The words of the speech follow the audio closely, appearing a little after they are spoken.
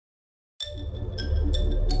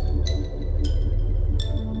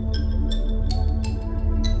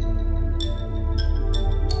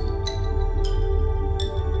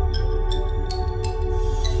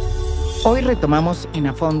Hoy retomamos en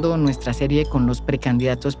A Fondo nuestra serie con los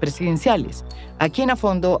precandidatos presidenciales. Aquí en A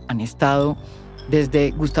Fondo han estado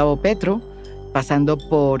desde Gustavo Petro, pasando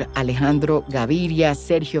por Alejandro Gaviria,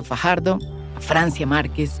 Sergio Fajardo, Francia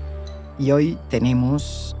Márquez, y hoy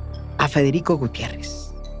tenemos a Federico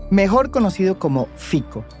Gutiérrez, mejor conocido como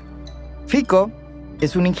Fico. Fico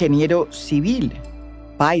es un ingeniero civil,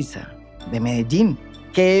 paisa, de Medellín,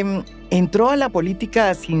 que entró a la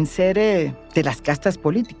política sin ser de las castas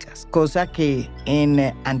políticas, cosa que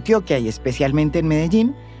en Antioquia y especialmente en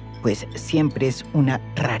Medellín, pues siempre es una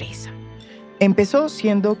rareza. Empezó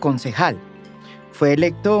siendo concejal, fue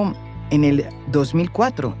electo en el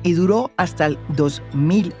 2004 y duró hasta el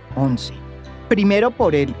 2011. Primero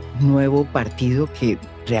por el nuevo partido, que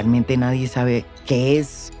realmente nadie sabe qué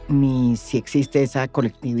es ni si existe esa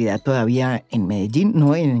colectividad todavía en Medellín.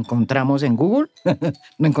 No encontramos en Google,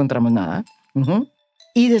 no encontramos nada.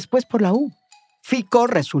 Y después por la U. Fico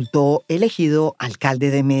resultó elegido alcalde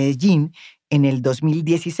de Medellín en el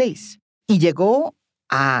 2016 y llegó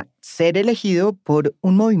a ser elegido por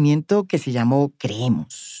un movimiento que se llamó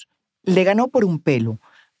Creemos. Le ganó por un pelo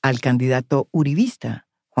al candidato uribista,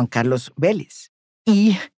 Juan Carlos Vélez.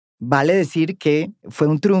 Y vale decir que fue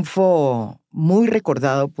un triunfo muy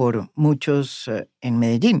recordado por muchos en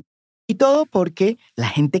Medellín. Y todo porque la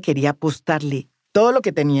gente quería apostarle todo lo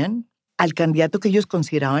que tenían al candidato que ellos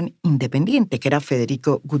consideraban independiente, que era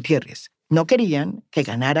Federico Gutiérrez. No querían que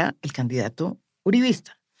ganara el candidato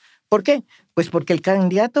uribista. ¿Por qué? Pues porque el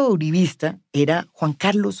candidato uribista era Juan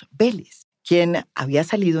Carlos Vélez, quien había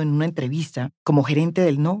salido en una entrevista como gerente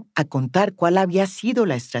del No a contar cuál había sido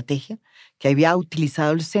la estrategia que había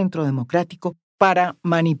utilizado el Centro Democrático para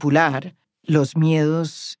manipular los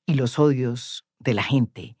miedos y los odios de la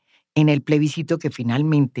gente en el plebiscito que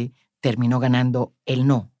finalmente terminó ganando el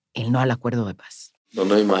no al acuerdo de paz. No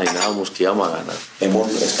nos imaginábamos que íbamos a ganar.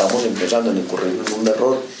 Estamos empezando a incurrir en un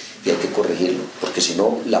error y hay que corregirlo, porque si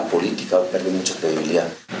no, la política pierde mucha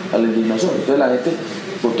credibilidad. A la indignación, entonces la gente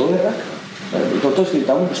votó, ¿verdad? Nosotros que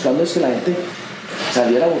estamos buscando es que la gente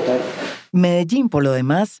saliera a votar. Medellín, por lo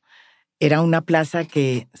demás, era una plaza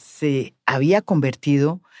que se había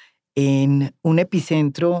convertido en un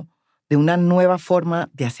epicentro de una nueva forma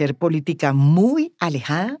de hacer política muy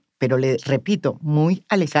alejada, pero le repito, muy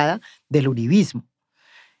alejada del uribismo.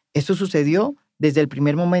 Esto sucedió desde el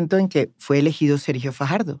primer momento en que fue elegido Sergio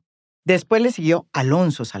Fajardo. Después le siguió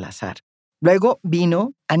Alonso Salazar. Luego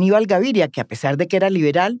vino Aníbal Gaviria, que a pesar de que era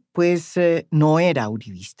liberal, pues no era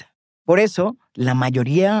uribista. Por eso, la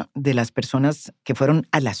mayoría de las personas que fueron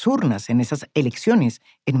a las urnas en esas elecciones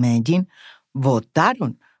en Medellín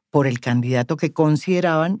votaron por el candidato que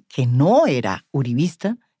consideraban que no era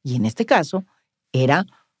uribista, y en este caso era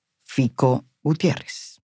Fico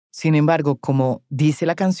Gutiérrez. Sin embargo, como dice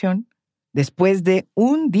la canción, después de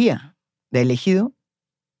un día de elegido,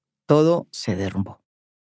 todo se derrumbó.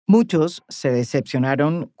 Muchos se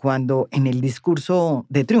decepcionaron cuando en el discurso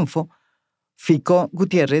de triunfo, Fico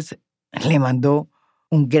Gutiérrez le mandó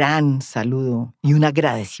un gran saludo y un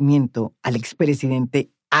agradecimiento al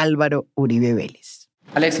expresidente Álvaro Uribe Vélez.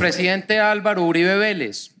 Al expresidente Álvaro Uribe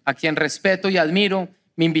Vélez, a quien respeto y admiro,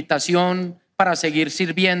 mi invitación para seguir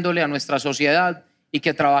sirviéndole a nuestra sociedad y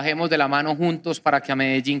que trabajemos de la mano juntos para que a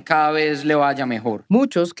Medellín cada vez le vaya mejor.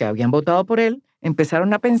 Muchos que habían votado por él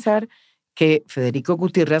empezaron a pensar que Federico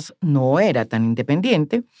Gutiérrez no era tan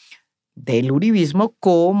independiente del uribismo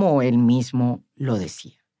como él mismo lo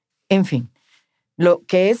decía. En fin, lo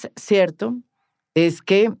que es cierto es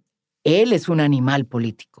que él es un animal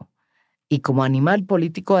político y como animal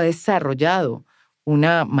político ha desarrollado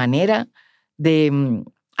una manera de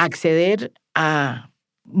acceder a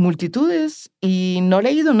multitudes y no le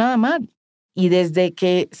ha ido nada mal. Y desde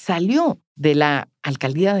que salió de la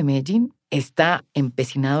alcaldía de Medellín, está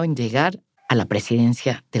empecinado en llegar a la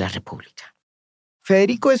presidencia de la República.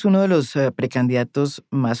 Federico es uno de los precandidatos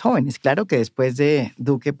más jóvenes. Claro que después de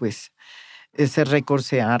Duque, pues, ese récord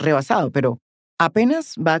se ha rebasado, pero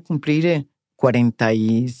apenas va a cumplir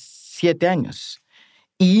 47 años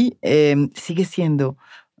y sigue siendo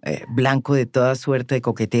blanco de toda suerte de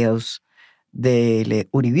coqueteos del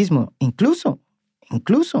uribismo, incluso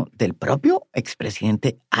del propio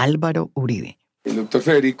expresidente Álvaro Uribe. El doctor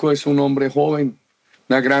Federico es un hombre joven,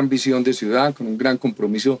 una gran visión de ciudad, con un gran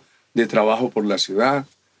compromiso de trabajo por la ciudad,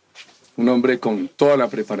 un hombre con toda la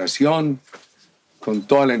preparación, con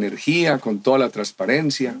toda la energía, con toda la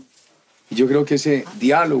transparencia. Y yo creo que ese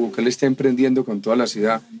diálogo que él está emprendiendo con toda la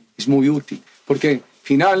ciudad es muy útil, porque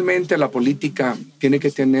finalmente la política tiene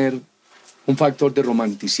que tener un factor de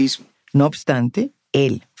romanticismo. No obstante,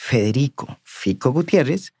 él, Federico Fico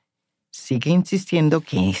Gutiérrez, sigue insistiendo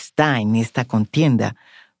que está en esta contienda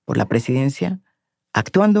por la presidencia,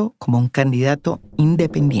 actuando como un candidato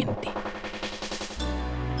independiente.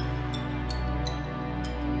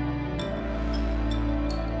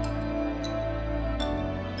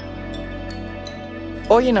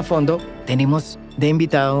 Hoy en A Fondo tenemos de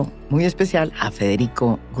invitado muy especial a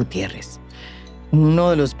Federico Gutiérrez, uno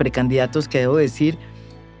de los precandidatos que debo decir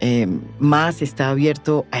más está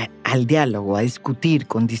abierto al diálogo, a discutir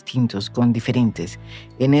con distintos, con diferentes.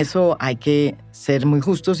 En eso hay que ser muy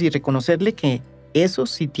justos y reconocerle que eso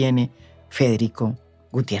sí tiene Federico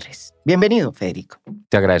Gutiérrez. Bienvenido, Federico.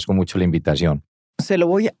 Te agradezco mucho la invitación. Se lo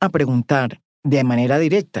voy a preguntar de manera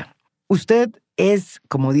directa. Usted es,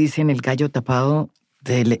 como dicen, el gallo tapado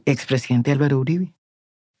del expresidente Álvaro Uribe.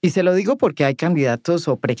 Y se lo digo porque hay candidatos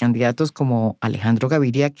o precandidatos como Alejandro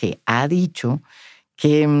Gaviria que ha dicho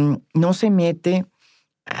que no se mete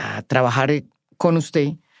a trabajar con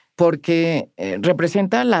usted porque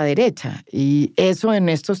representa a la derecha. Y eso en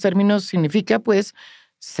estos términos significa, pues,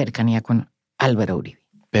 cercanía con Álvaro Uribe.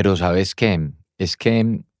 Pero ¿sabes qué? Es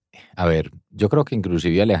que, a ver, yo creo que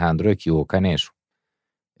inclusive Alejandro equivoca en eso.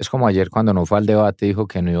 Es como ayer cuando no fue al debate, dijo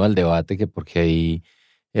que no iba al debate, que porque ahí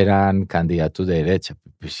eran candidatos de derecha.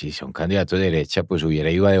 Pues si son candidatos de derecha, pues hubiera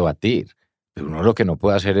ido a debatir. Pero uno lo que no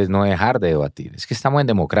puede hacer es no dejar de debatir. Es que estamos en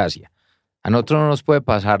democracia. A nosotros no nos puede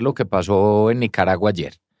pasar lo que pasó en Nicaragua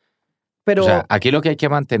ayer. Pero, o sea, aquí lo que hay que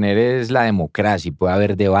mantener es la democracia. Y puede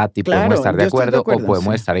haber debate y claro, podemos estar de acuerdo o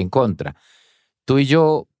podemos sí. estar en contra. Tú y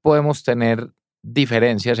yo podemos tener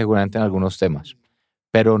diferencias seguramente en algunos temas,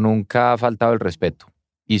 pero nunca ha faltado el respeto.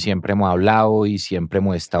 Y siempre hemos hablado y siempre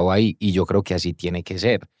hemos estado ahí. Y yo creo que así tiene que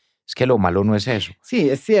ser. Es que lo malo no es eso. Sí,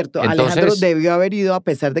 es cierto. Entonces, Alejandro debió haber ido a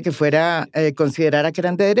pesar de que fuera, considerara que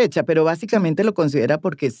eran de derecha, pero básicamente lo considera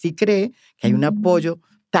porque sí cree que hay un apoyo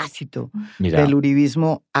tácito del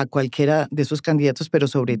uribismo a cualquiera de esos candidatos, pero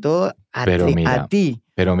sobre todo a ti.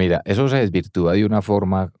 Pero mira, eso se desvirtúa de una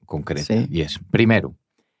forma concreta. Sí. Y es, primero,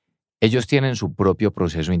 ellos tienen su propio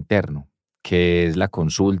proceso interno, que es la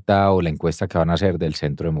consulta o la encuesta que van a hacer del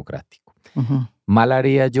Centro Democrático. Uh-huh. Mal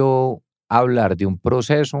haría yo hablar de un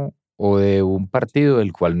proceso o de un partido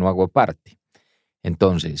del cual no hago parte.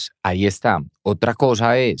 Entonces, ahí está. Otra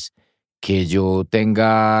cosa es que yo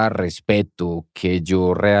tenga respeto, que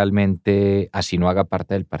yo realmente, así no haga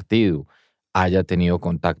parte del partido, haya tenido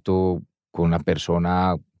contacto con una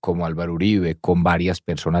persona como Álvaro Uribe, con varias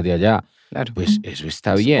personas de allá. Claro. Pues eso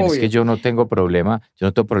está bien. Obvio. Es que yo no tengo problema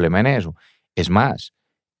en eso. Es más,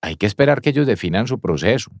 hay que esperar que ellos definan su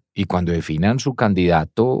proceso y cuando definan su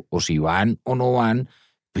candidato o si van o no van,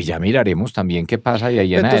 pues ya miraremos también qué pasa de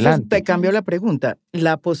ahí en adelante. Te cambio la pregunta.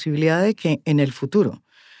 La posibilidad de que en el futuro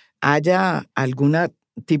haya algún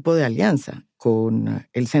tipo de alianza con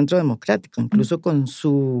el Centro Democrático, incluso con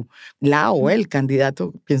o el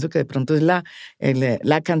candidato, pienso que de pronto es la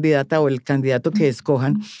candidata o el candidato que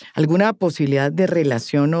escojan, ¿alguna posibilidad de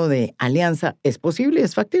relación o de alianza es posible,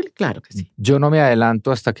 es factible? Claro que sí. Yo no me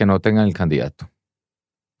adelanto hasta que no tengan el candidato.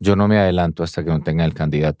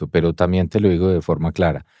 Pero también te lo digo de forma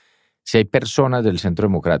clara. Si hay personas del Centro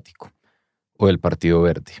Democrático, o del Partido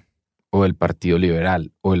Verde, o del Partido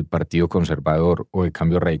Liberal, o del Partido Conservador, o de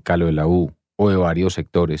Cambio Radical, o de la U, o de varios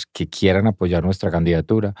sectores que quieran apoyar nuestra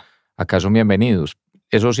candidatura, acá son bienvenidos.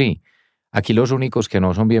 Eso sí, aquí los únicos que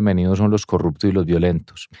no son bienvenidos son los corruptos y los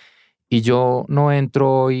violentos. Y yo no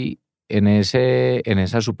entro hoy en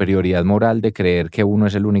esa superioridad moral de creer que uno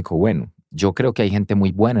es el único bueno. Yo creo que hay gente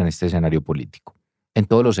muy buena en este escenario político, en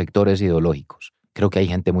todos los sectores ideológicos. Creo que hay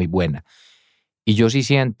gente muy buena. Y yo sí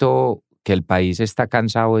siento que el país está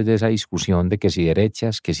cansado de esa discusión de que si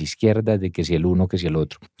derechas, que si izquierdas, de que si el uno, que si el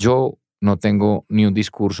otro. Yo no tengo ni un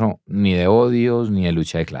discurso ni de odios ni de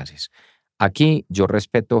lucha de clases. Aquí yo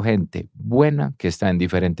respeto gente buena que está en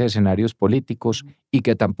diferentes escenarios políticos y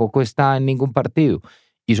que tampoco está en ningún partido.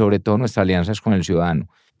 Y sobre todo nuestra alianza es con el ciudadano.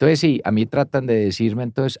 Entonces sí, a mí tratan de decirme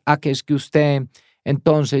entonces, que es que usted,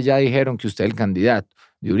 entonces ya dijeron que usted es el candidato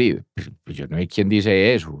de Uribe. Pues yo no sé quién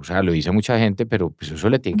dice eso, o sea, lo dice mucha gente, pero pues eso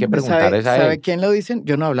le tienen que preguntar a él. ¿Sabe quién lo dicen?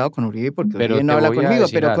 Yo no he hablado con Uribe porque Uribe no habla conmigo,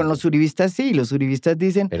 pero con los uribistas sí, los uribistas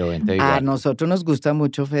dicen, a nosotros nos gusta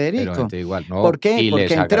mucho Federico. Pero igual, no. ¿Por qué?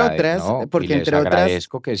 Porque les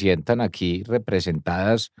agradezco que sientan aquí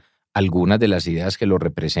representadas algunas de las ideas que lo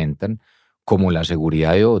representan, como la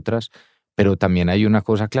seguridad de otras, pero también hay una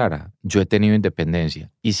cosa clara, yo he tenido independencia,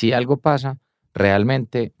 y si algo pasa,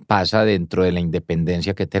 realmente pasa dentro de la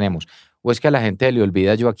independencia que tenemos. O es que a la gente le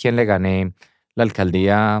olvida yo a quién le gané la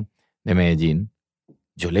alcaldía de Medellín.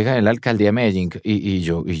 Yo le gané la alcaldía de Medellín y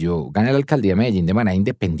yo gané la alcaldía de Medellín de manera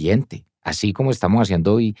independiente, así como estamos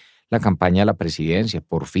haciendo hoy la campaña a la presidencia,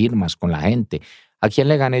 por firmas, con la gente. ¿A quién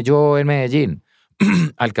le gané yo en Medellín?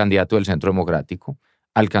 al candidato del Centro Democrático,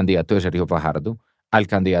 al candidato de Sergio Fajardo, al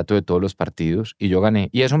candidato de todos los partidos, y yo gané.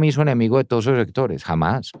 Y eso me hizo enemigo de todos esos sectores,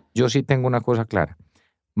 jamás. Yo sí tengo una cosa clara,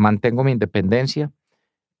 mantengo mi independencia,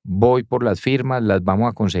 voy por las firmas, las vamos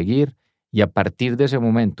a conseguir, y a partir de ese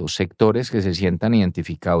momento, sectores que se sientan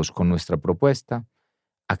identificados con nuestra propuesta,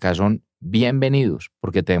 acá son bienvenidos,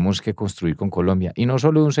 porque tenemos que construir con Colombia, y no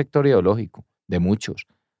solo de un sector ideológico, de muchos.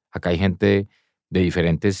 Acá hay gente de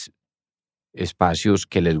diferentes espacios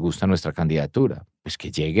que les gusta nuestra candidatura, pues que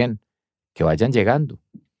lleguen, que vayan llegando.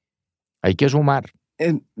 Hay que sumar.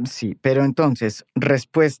 Sí, pero entonces,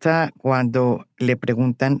 respuesta cuando le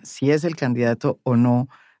preguntan si es el candidato o no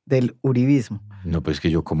del uribismo. No, pues que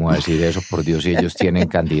yo cómo voy a decir eso, por Dios, si ellos tienen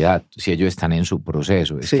candidato, si ellos están en su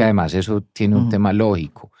proceso. Es que además eso tiene un tema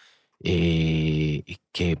lógico,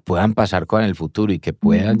 que puedan pasar con el futuro y que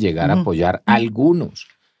puedan llegar a apoyar a algunos.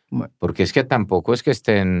 Porque es que tampoco es que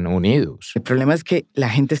estén unidos. El problema es que la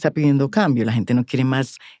gente está pidiendo cambio, la gente no quiere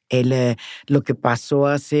más lo que pasó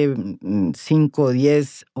hace 5 o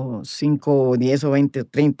 10 o 20 o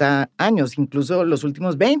 30 años, incluso los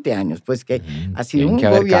últimos 20 años, pues que ha sido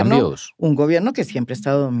un gobierno que siempre ha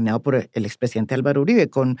estado dominado por el expresidente Álvaro Uribe,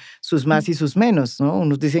 con sus más y sus menos, ¿no?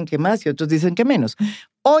 Unos dicen que más y otros dicen que menos.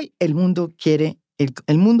 Hoy el mundo quiere,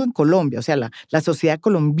 el mundo en Colombia, o sea, la sociedad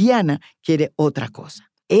colombiana quiere otra cosa.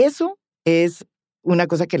 Eso es una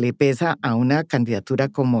cosa que le pesa a una candidatura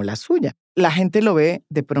como la suya. La gente lo ve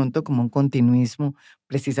de pronto como un continuismo,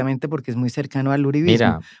 precisamente porque es muy cercano al uribismo.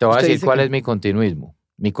 Mira, te voy a decir cuál es mi continuismo.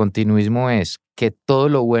 Mi continuismo es que todo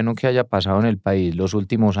lo bueno que haya pasado en el país los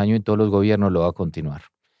últimos años y todos los gobiernos lo va a continuar.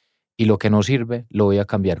 Y lo que no sirve lo voy a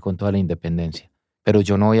cambiar con toda la independencia. Pero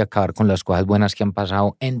yo no voy a acabar con las cosas buenas que han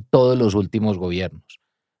pasado en todos los últimos gobiernos.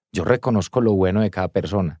 Yo reconozco lo bueno de cada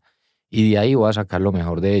persona. Y de ahí voy a sacar lo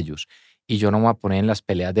mejor de ellos. Y yo no me voy a poner en las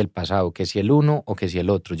peleas del pasado, que si el uno o que si el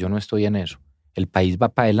otro. Yo no estoy en eso. El país va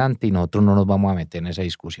para adelante y nosotros no nos vamos a meter en esa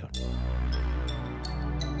discusión.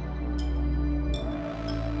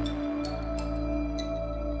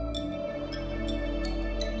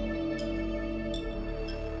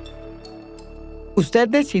 Usted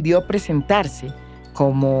decidió presentarse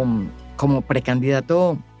como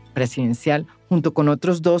precandidato presidencial junto con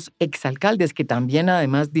otros 2 exalcaldes que también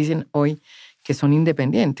además dicen hoy que son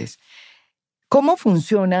independientes. ¿Cómo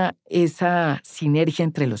funciona esa sinergia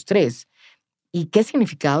entre los 3? ¿Y qué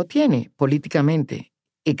significado tiene políticamente?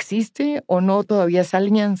 ¿Existe o no todavía esa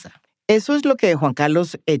alianza? Eso es lo que Juan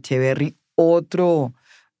Carlos Echeverry, otro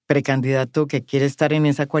precandidato que quiere estar en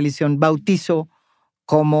esa coalición, bautizó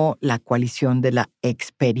como la coalición de la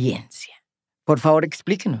experiencia. Por favor,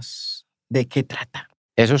 explíquenos de qué trata.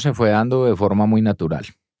 Eso se fue dando de forma muy natural.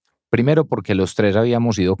 Primero porque los 3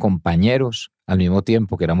 habíamos sido compañeros al mismo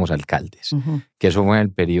tiempo que éramos alcaldes, que eso fue en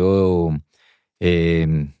el periodo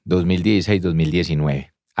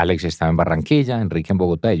 2016-2019. Alex estaba en Barranquilla, Enrique en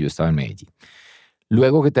Bogotá y yo estaba en Medellín.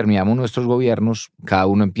 Luego que terminamos nuestros gobiernos, cada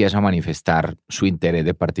uno empieza a manifestar su interés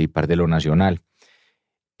de participar de lo nacional.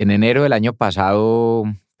 En enero del año pasado,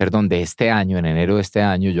 de este año,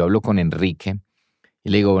 yo hablo con Enrique y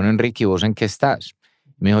le digo, bueno, Enrique, ¿y vos en qué estás?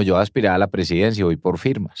 Me dijo, yo voy a aspirar a la presidencia y voy por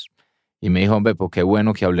firmas. Y me dijo, hombre, pues qué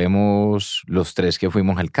bueno que hablemos los 3 que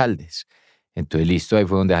fuimos alcaldes. Entonces, listo, ahí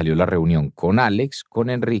fue donde salió la reunión con Alex,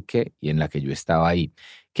 con Enrique y en la que yo estaba ahí.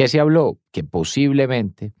 ¿Qué se habló? Que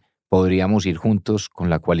posiblemente podríamos ir juntos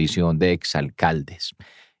con la coalición de exalcaldes.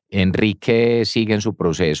 Enrique sigue en su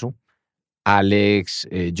proceso. Alex,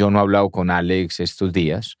 yo no he hablado con Alex estos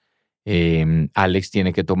días. Alex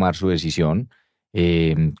tiene que tomar su decisión.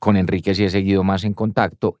 Con Enrique sí he seguido más en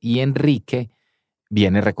contacto y Enrique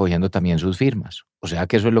viene recogiendo también sus firmas. O sea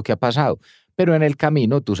que eso es lo que ha pasado. Pero en el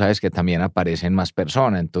camino tú sabes que también aparecen más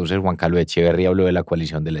personas. Entonces Juan Carlos Echeverry habló de la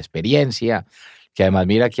coalición de la experiencia, que además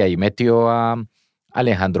mira que ahí metió a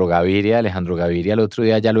Alejandro Gaviria. Alejandro Gaviria el otro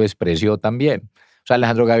día ya lo despreció también. O sea,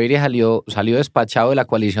 Alejandro Gaviria salió despachado de la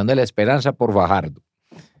coalición de la esperanza por Fajardo.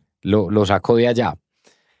 Lo sacó de allá.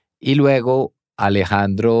 Y luego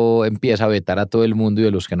Alejandro empieza a vetar a todo el mundo y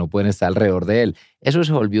de los que no pueden estar alrededor de él. Eso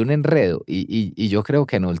se volvió un enredo y yo creo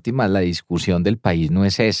que en últimas la discusión del país no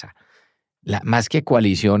es esa. Más que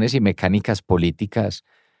coaliciones y mecánicas políticas,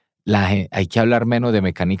 hay que hablar menos de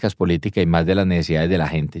mecánicas políticas y más de las necesidades de la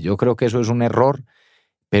gente. Yo creo que eso es un error,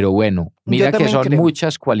 pero bueno, mira que son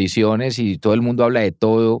muchas coaliciones y todo el mundo habla de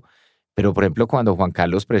todo. Pero, por ejemplo, cuando Juan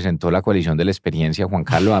Carlos presentó la coalición de la experiencia, Juan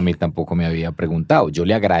Carlos a mí tampoco me había preguntado. Yo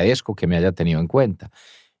le agradezco que me haya tenido en cuenta.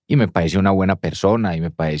 Y me parece una buena persona, y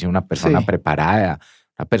me parece una persona preparada,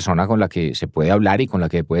 una persona con la que se puede hablar y con la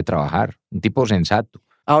que se puede trabajar. Un tipo sensato.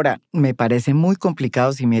 Ahora, me parece muy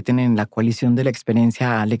complicado si meten en la coalición de la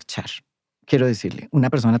experiencia a Alex Char, quiero decirle, una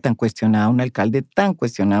persona tan cuestionada, un alcalde tan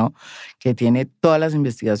cuestionado, que tiene todas las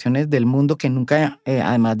investigaciones del mundo que nunca,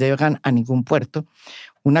 además, llegan a ningún puerto.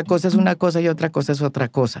 Una cosa es una cosa y otra cosa es otra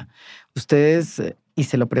cosa. Ustedes, y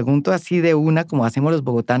se lo pregunto así de una, como hacemos los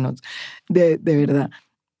bogotanos, de verdad,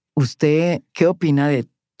 ¿usted qué opina de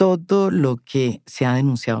todo lo que se ha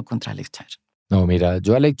denunciado contra Alex Char? No, mira,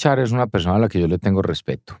 yo a Alex Char es una persona a la que yo le tengo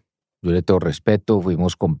respeto. Yo le tengo respeto,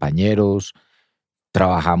 fuimos compañeros,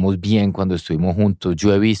 trabajamos bien cuando estuvimos juntos.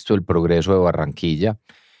 Yo he visto el progreso de Barranquilla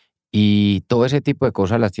y todo ese tipo de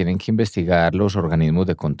cosas las tienen que investigar los organismos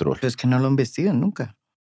de control. Pero es que no lo investigan nunca.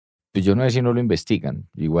 Pues yo no sé si no lo investigan.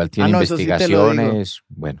 Igual tiene no, eso sí te lo digo. investigaciones.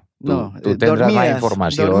 Bueno, No, tú tendrás más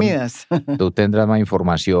información. Dormidas. Tú tendrás más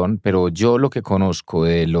información, pero yo lo que conozco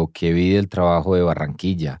de lo que vi del trabajo de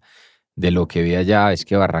Barranquilla, de lo que vi allá, es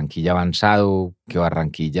que Barranquilla ha avanzado, que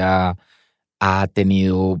Barranquilla ha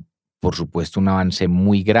tenido, por supuesto, un avance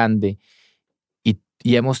muy grande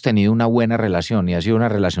y hemos tenido una buena relación y ha sido una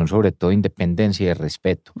relación sobre todo de independencia y de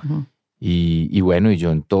respeto. Ujú. Y bueno, y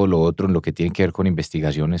yo en todo lo otro, en lo que tiene que ver con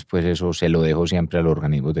investigaciones, pues eso se lo dejo siempre a los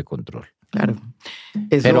organismos de control. Claro.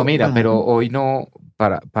 Pero mira, pero hoy no,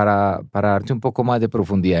 para darte un poco más de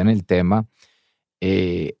profundidad en el tema,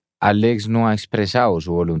 Alex no ha expresado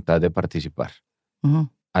su voluntad de participar. Uh-huh.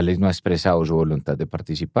 Alex no ha expresado su voluntad de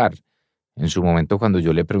participar. En su momento, cuando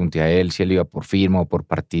yo le pregunté a él si él iba por firma o por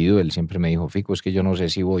partido, él siempre me dijo, Fico, es que yo no sé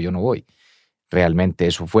si voy o no voy. Realmente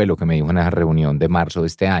eso fue lo que me dijo en esa reunión de marzo de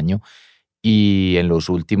este año. Y en los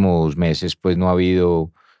últimos meses, pues no ha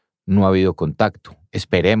habido contacto.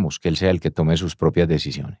 Esperemos que él sea el que tome sus propias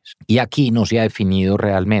decisiones. Y aquí no se ha definido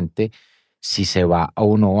realmente si se va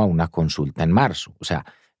o no a una consulta en marzo. O sea,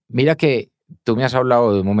 mira que tú me has hablado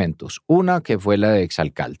de dos momentos. Una que fue la de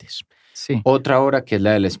exalcaldes. Sí. Otra ahora que es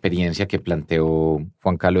la de la experiencia que planteó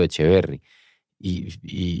Juan Carlos Echeverry.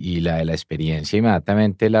 Y la de la experiencia,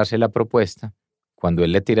 inmediatamente él hace la propuesta. Cuando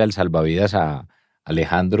él le tira el salvavidas a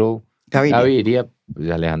Alejandro Gaviria,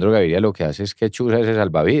 pues Alejandro Gaviria lo que hace es que chuza ese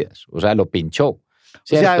salvavidas, o sea, lo pinchó.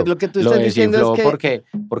 ¿Cierto? O sea, lo que tú estás diciendo es que...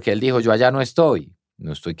 porque él dijo, yo allá no estoy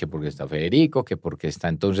que porque está Federico, que porque está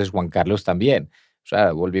entonces Juan Carlos también. O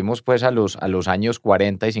sea, volvimos pues a los años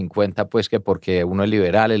 40 y 50, pues que porque uno es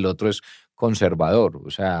liberal, el otro es conservador,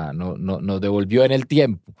 o sea, nos devolvió en el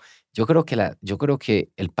tiempo. Yo creo que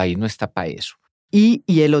el país no está para eso. Y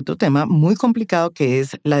el otro tema muy complicado, que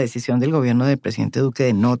es la decisión del gobierno del presidente Duque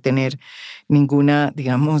de no tener ninguna,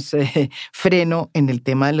 digamos, freno en el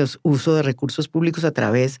tema de los usos de recursos públicos a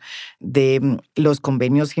través de los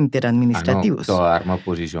convenios interadministrativos. Te voy a dar una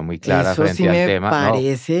posición muy clara Eso frente sí al me tema.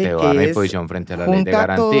 parece te voy a dar que mi es posición frente a la ley de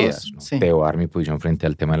garantías. sí. Te voy a dar mi posición frente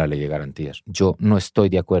al tema de la ley de garantías. Yo no estoy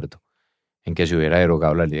de acuerdo en que se hubiera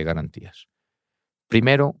derogado la ley de garantías.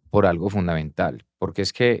 Primero, por algo fundamental, porque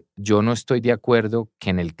es que yo no estoy de acuerdo que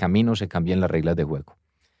en el camino se cambien las reglas de juego.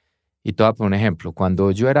 Y te voy a poner un ejemplo. Cuando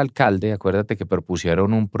yo era alcalde, acuérdate que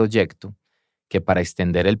propusieron un proyecto que para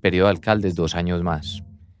extender el periodo de alcaldes 2 años más.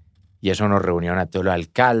 Y eso nos reunieron a todos los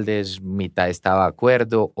alcaldes, mitad estaba de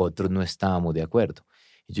acuerdo, otros no estábamos de acuerdo.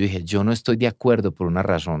 Y yo dije, yo no estoy de acuerdo por una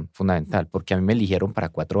razón fundamental, porque a mí me eligieron para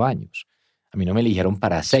 4 años. A mí no me eligieron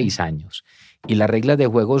para 6 años. Y las reglas de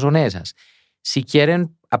juego son esas. Si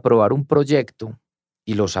quieren aprobar un proyecto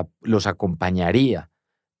y los acompañaría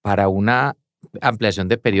para una ampliación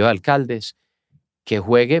de periodo de alcaldes, que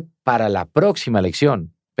juegue para la próxima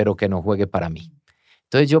elección, pero que no juegue para mí.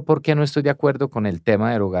 Entonces, ¿yo por qué no estoy de acuerdo con el tema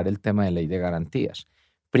de derogar el tema de ley de garantías?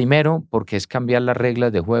 Primero, porque es cambiar las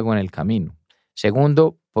reglas de juego en el camino.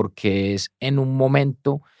 Segundo, porque es en un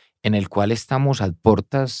momento en el cual estamos a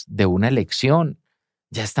puertas de una elección.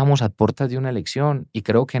 Ya estamos a puertas de una elección y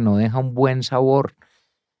creo que no deja un buen sabor.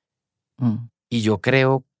 Y yo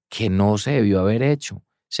creo que no se debió haber hecho.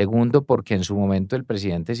 Segundo, porque en su momento el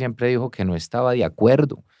presidente siempre dijo que no estaba de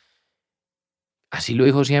acuerdo. Así lo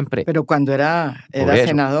dijo siempre. Pero cuando era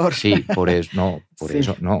senador. Sí, por eso,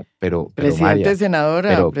 pero presidente, María,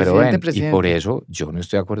 senadora, presidente. Y por eso yo no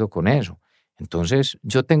estoy de acuerdo con eso. Entonces,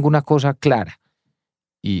 yo tengo una cosa clara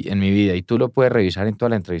y en mi vida, y tú lo puedes revisar en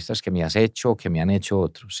todas las entrevistas que me has hecho o que me han hecho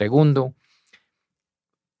otros. Segundo,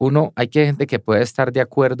 hay gente que puede estar de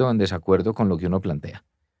acuerdo o en desacuerdo con lo que uno plantea.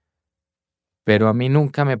 Pero a mí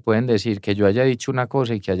nunca me pueden decir que yo haya dicho una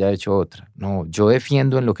cosa y que haya hecho otra. No, yo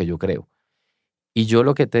defiendo en lo que yo creo. Y yo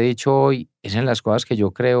lo que te he dicho hoy es en las cosas que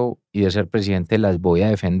yo creo y de ser presidente las voy a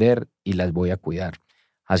defender y las voy a cuidar.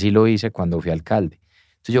 Así lo hice cuando fui alcalde.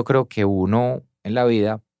 Entonces yo creo que uno en la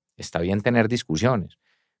vida está bien tener discusiones,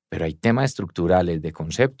 pero hay temas estructurales de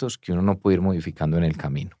conceptos que uno no puede ir modificando en el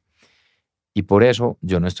camino. Y por eso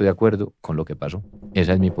yo no estoy de acuerdo con lo que pasó.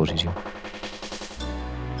 Esa es mi posición.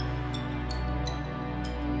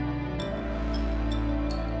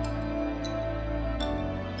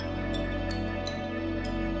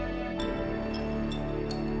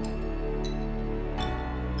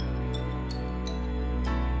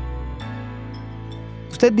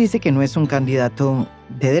 Usted dice que no es un candidato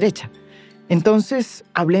de derecha. Entonces,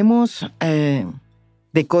 hablemos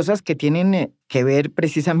de cosas que tienen que ver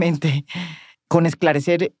precisamente con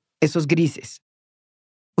esclarecer esos grises.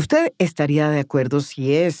 ¿Usted estaría de acuerdo,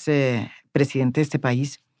 si es presidente de este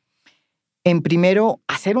país, en primero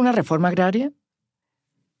hacer una reforma agraria,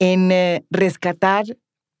 en rescatar,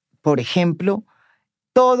 por ejemplo,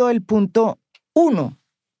 todo el punto 1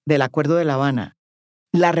 del Acuerdo de La Habana,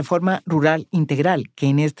 la reforma rural integral, que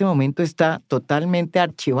en este momento está totalmente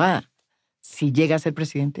archivada, si llega a ser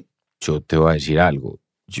presidente? Yo te voy a decir algo.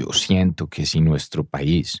 Yo siento que si nuestro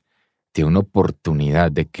país tiene una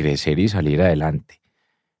oportunidad de crecer y salir adelante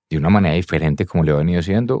de una manera diferente como le ha venido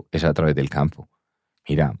siendo, es a través del campo.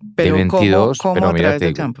 Mira, Pero de 22, ¿cómo pero a mira, través te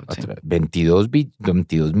del digo, campo? Sí.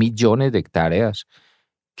 22 millones de hectáreas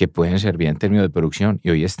que pueden servir en términos de producción, y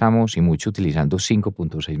hoy estamos y mucho utilizando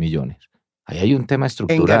 5.6 millones. Ahí hay un tema En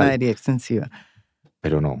estructural. ganadería extensiva.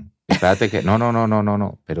 Pero no, espérate que,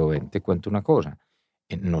 no, pero ven, te cuento una cosa.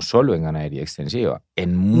 No solo en ganadería extensiva,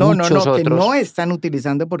 en muchos que otros. no están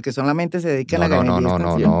utilizando porque solamente se dedican a No, ganadería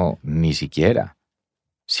extensiva. no, ni siquiera.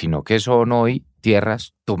 Sino que son hoy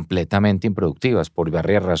tierras completamente improductivas por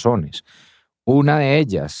varias razones. Una de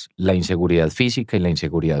ellas, la inseguridad física y la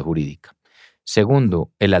inseguridad jurídica.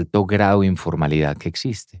 Segundo, el alto grado de informalidad que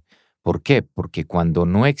existe. ¿Por qué? Porque cuando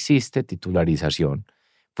no existe titularización,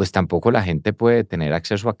 pues tampoco la gente puede tener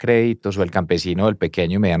acceso a créditos, o el campesino, el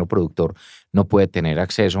pequeño y mediano productor no puede tener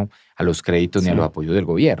acceso a los créditos ni a los apoyos del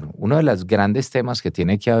gobierno. Uno de los grandes temas que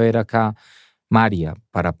tiene que haber acá, María,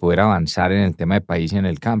 para poder avanzar en el tema de país y en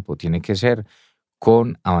el campo, tiene que ser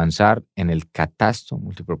con avanzar en el catastro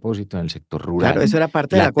multipropósito, en el sector rural. Claro, eso era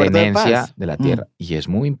parte del la acuerdo de tenencia paz. de la tierra. Y es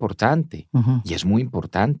muy importante, y es muy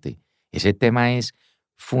importante. Ese tema es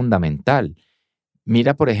fundamental.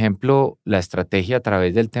 Mira, por ejemplo, la estrategia a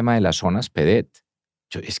través del tema de las zonas PEDET.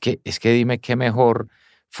 Es que dime qué mejor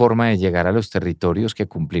forma de llegar a los territorios que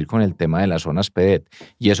cumplir con el tema de las zonas PEDET.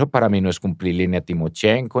 Y eso para mí no es cumplirle ni a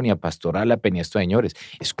Timochenko, ni a Pastoral, a Peña señores.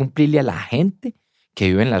 Es cumplirle a la gente que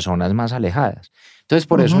vive en las zonas más alejadas. Entonces,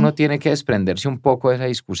 por eso uno tiene que desprenderse un poco de esa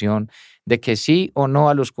discusión de que sí o no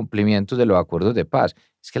a los cumplimientos de los acuerdos de paz.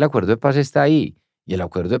 Es que el acuerdo de paz está ahí, y el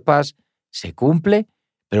acuerdo de paz se cumple,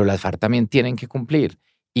 pero las FARC también tienen que cumplir.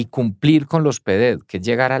 Y cumplir con los PEDET, que es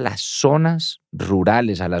llegar a las zonas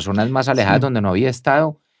rurales, a las zonas más alejadas donde no había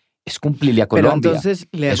estado, es cumplirle a Colombia. Pero entonces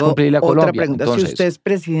le es hago cumplirle a otra Colombia. pregunta. Entonces, si usted es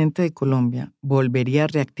presidente de Colombia, ¿volvería a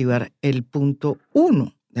reactivar el punto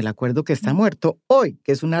 1 del acuerdo que está muerto hoy,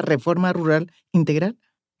 que es una reforma rural integral?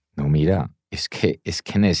 No, mira, es que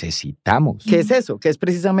necesitamos. ¿Qué es eso? Que es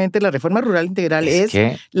precisamente la reforma rural integral, es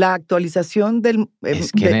la actualización del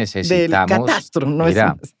catastro. No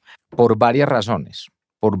mira, por varias razones.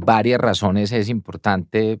 Por varias razones es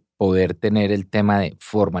importante poder tener el tema de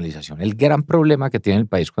formalización. El gran problema que tiene el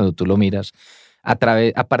país cuando tú lo miras,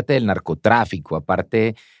 aparte del narcotráfico,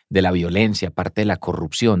 aparte de la violencia, aparte de la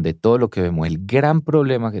corrupción, de todo lo que vemos, el gran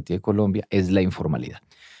problema que tiene Colombia es la informalidad.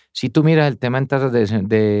 Si tú miras el tema en tasas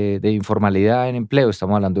de informalidad en empleo,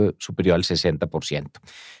 estamos hablando de superior al 60%.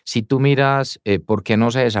 Si tú miras por qué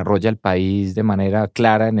no se desarrolla el país de manera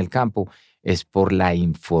clara en el campo, es por la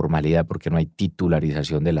informalidad, porque no hay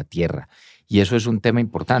titularización de la tierra. Y eso es un tema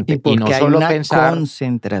importante. Y porque no hay solo una pensar,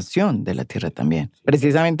 concentración de la tierra también.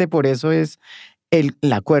 Precisamente por eso es el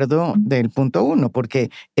acuerdo del punto 1, porque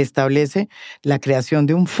establece la creación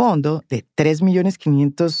de un fondo de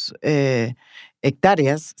 3.500.000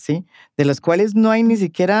 hectáreas, ¿sí? De las cuales no hay ni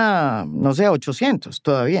siquiera, 800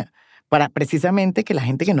 todavía, para precisamente que la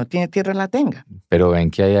gente que no tiene tierra la tenga. Pero ven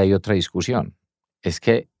que ahí hay otra discusión. Es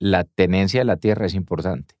que la tenencia de la tierra es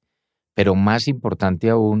importante, pero más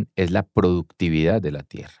importante aún es la productividad de la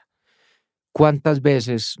tierra. ¿Cuántas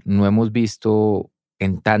veces no hemos visto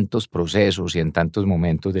en tantos procesos y en tantos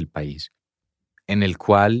momentos del país en el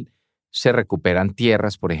cual se recuperan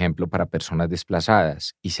tierras, por ejemplo, para personas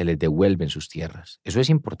desplazadas y se les devuelven sus tierras? Eso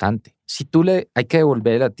es importante. Si hay que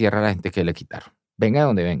devolver la tierra a la gente que le quitaron, venga de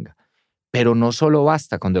donde venga, pero no solo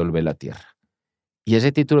basta con devolver la tierra. Y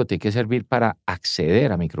ese título tiene que servir para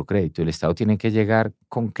acceder a microcrédito. El Estado tiene que llegar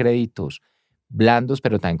con créditos blandos,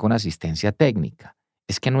 pero también con asistencia técnica.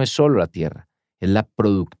 Es que no es solo la tierra, es la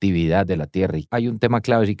productividad de la tierra. Y hay un tema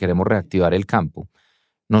clave si queremos reactivar el campo.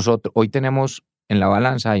 Nosotros hoy tenemos en la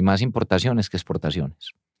balanza, hay más importaciones que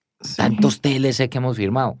exportaciones. Sí. Tantos TLC que hemos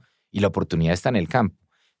firmado y la oportunidad está en el campo.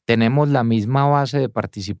 Tenemos la misma base de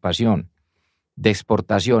participación de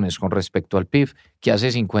exportaciones con respecto al PIB que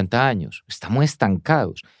hace 50 años. Estamos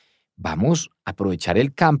estancados. Vamos a aprovechar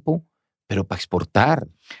el campo, pero para exportar.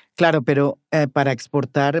 Claro, pero para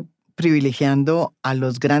exportar privilegiando a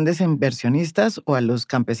los grandes inversionistas o a los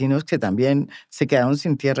campesinos que también se quedaron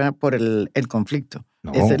sin tierra por el conflicto.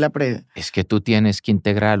 No, Esa es es que tú tienes que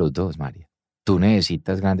integrar a los dos, María. Tú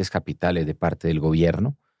necesitas grandes capitales de parte del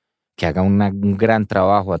gobierno que haga un gran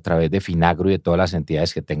trabajo a través de Finagro y de todas las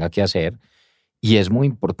entidades que tenga que hacer. Y es muy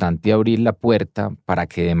importante abrir la puerta para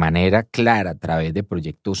que de manera clara, a través de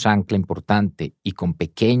proyectos ancla importante y con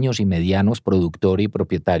pequeños y medianos productores y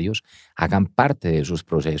propietarios, hagan parte de esos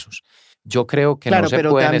procesos. Yo creo que no se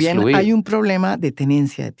pero pueden también excluir. hay un problema de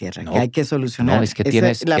tenencia de tierra que hay que solucionar. No, es que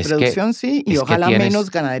tienes... La producción sí, y ojalá menos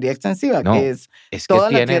ganadería extensiva, no, que es que toda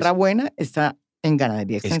la tierra buena está en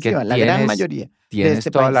ganadería extensiva, la gran mayoría. Tienes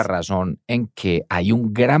toda la razón en que hay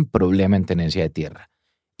un gran problema en tenencia de tierra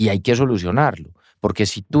y hay que solucionarlo. Porque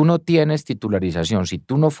si tú no tienes titularización, si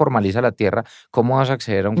tú no formalizas la tierra, ¿cómo vas a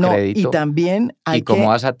acceder a un crédito? Y también ¿Y cómo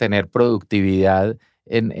vas a tener productividad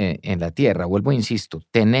en la tierra? Vuelvo, insisto,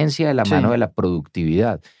 tenencia de la mano de la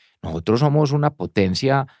productividad. Nosotros somos una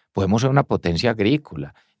potencia, podemos ser una potencia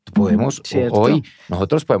agrícola.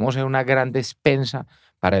 Nosotros podemos ser una gran despensa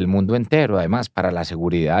para el mundo entero, además para la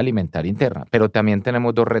seguridad alimentaria interna. Pero también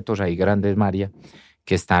tenemos dos retos ahí grandes, María,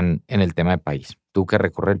 que están en el tema del país. Tú que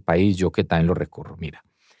recorres el país, yo que también lo recorro, mira.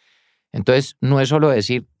 Entonces, no es solo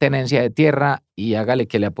decir tenencia de tierra y hágale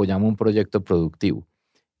que le apoyamos un proyecto productivo.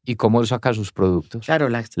 ¿Y cómo saca sus productos? Claro,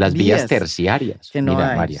 las vías terciarias. Que no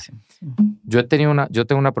mira, hay, María, sí. yo tengo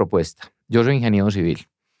una propuesta. Yo soy ingeniero civil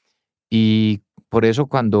y por eso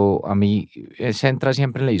cuando a mí se entra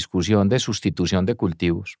siempre en la discusión de sustitución de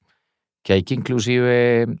cultivos, que hay que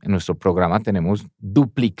inclusive, en nuestro programa tenemos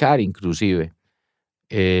duplicar inclusive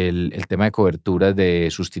el tema de coberturas de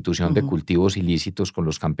sustitución de cultivos ilícitos con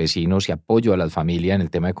los campesinos y apoyo a las familias en el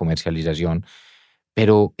tema de comercialización,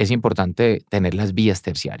 pero es importante tener las vías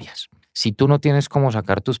terciarias. Si tú no tienes cómo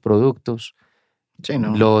sacar tus productos,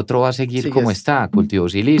 lo otro va a seguir como está,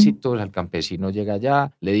 cultivos ilícitos, al campesino llega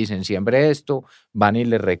allá, le dicen siembre esto, van y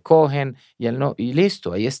le recogen y él no, y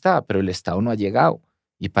listo, ahí está, pero el Estado no ha llegado.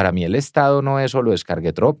 Y para mí el Estado no es solo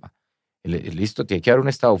descargue tropa. Listo, tiene que haber un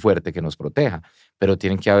Estado fuerte que nos proteja, pero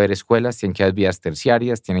tienen que haber escuelas, tienen que haber vías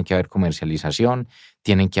terciarias, tienen que haber comercialización,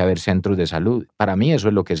 tienen que haber centros de salud. Para mí eso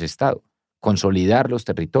es lo que es Estado, consolidar los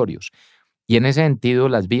territorios. Y en ese sentido,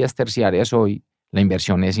 las vías terciarias hoy, la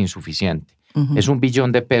inversión es insuficiente. Es $1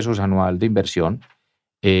 billón anual de inversión.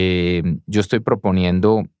 Yo estoy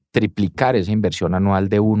proponiendo triplicar esa inversión anual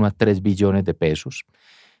de 1 a 3 billones de pesos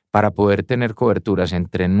para poder tener coberturas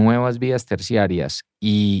entre nuevas vías terciarias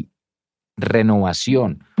y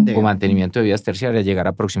renovación o mantenimiento de vías terciarias, llegar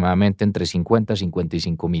aproximadamente entre 50 y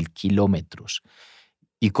 55 mil kilómetros.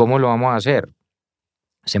 ¿Y cómo lo vamos a hacer?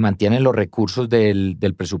 Se mantienen los recursos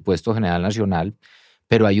del presupuesto general nacional,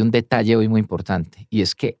 pero hay un detalle hoy muy importante y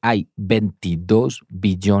es que hay 22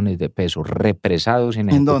 billones de pesos represados sin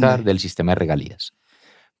ejecutar del sistema de regalías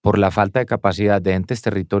por la falta de capacidad de entes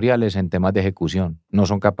territoriales en temas de ejecución. No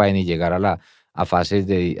son capaces ni llegar a fases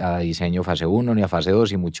a diseño fase 1 ni a fase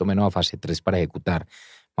 2 y mucho menos a fase 3 para ejecutar.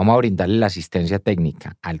 Vamos a brindarle la asistencia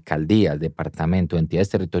técnica a alcaldías, departamentos, entidades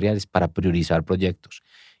territoriales para priorizar proyectos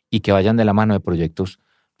y que vayan de la mano de proyectos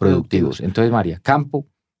productivos. Entonces, María, campo,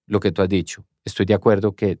 lo que tú has dicho, estoy de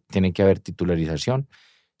acuerdo que tiene que haber titularización,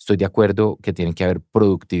 estoy de acuerdo que tiene que haber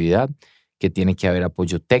productividad, que tiene que haber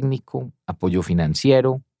apoyo técnico, apoyo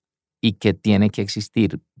financiero y que tiene que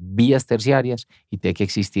existir vías terciarias y tiene que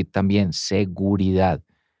existir también seguridad.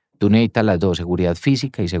 Tú necesitas las dos, seguridad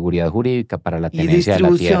física y seguridad jurídica para la tenencia de la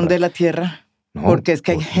tierra. ¿Y distribución de la tierra? No, porque es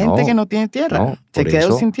que hay gente que no tiene tierra, se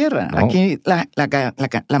quedó sin tierra. Aquí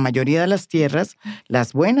la mayoría de las tierras,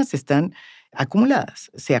 las buenas, están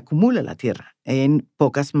acumuladas. Se acumula la tierra en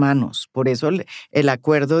pocas manos. Por eso el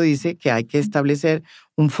acuerdo dice que hay que establecer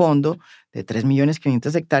un fondo de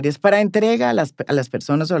 3.500.000 hectáreas para entrega a las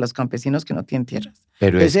personas o a los campesinos que no tienen tierras.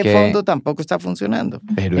 Pero ese fondo tampoco está funcionando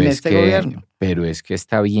en este gobierno. Pero es que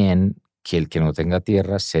está bien que el que no tenga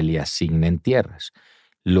tierras se le asignen tierras.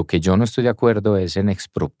 Lo que yo no estoy de acuerdo es en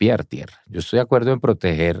expropiar tierra. Yo estoy de acuerdo en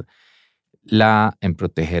proteger la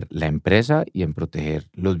empresa y en proteger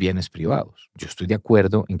los bienes privados. Yo estoy de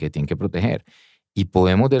acuerdo en que tienen que proteger. Y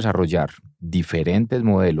podemos desarrollar diferentes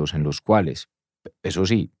modelos en los cuales, eso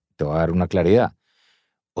sí, te voy a dar una claridad.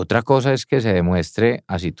 Otra cosa es que se demuestre,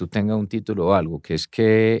 así tú tengas un título o algo, que es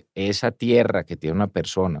que esa tierra que tiene una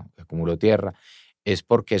persona, que acumuló tierra, es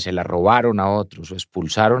porque se la robaron a otros o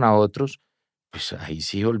expulsaron a otros. Pues ahí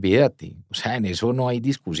sí, olvídate. O sea, en eso no hay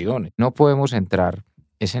discusión. No podemos entrar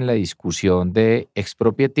es en la discusión de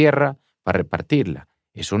expropie tierra para repartirla.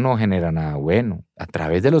 Eso no genera nada bueno. A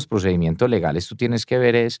través de los procedimientos legales tú tienes que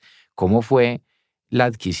ver es cómo fue la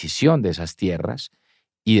adquisición de esas tierras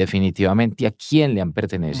y definitivamente a quién le han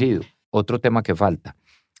pertenecido. Otro tema que falta,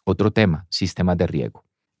 sistemas de riego.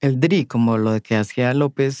 El DRI, como lo que hacía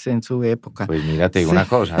López en su época. Pues mira, te digo una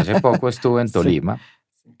cosa, hace poco estuve en Tolima,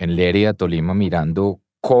 en Lérida, Tolima, mirando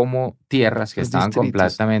cómo tierras que estaban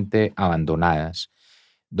completamente abandonadas,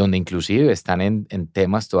 donde inclusive están en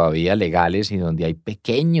temas todavía legales y donde hay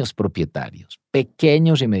pequeños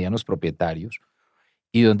y medianos propietarios,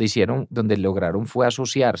 y donde lograron fue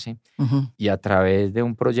asociarse y a través de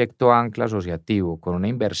un proyecto ancla asociativo con una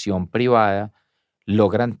inversión privada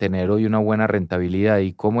logran tener hoy una buena rentabilidad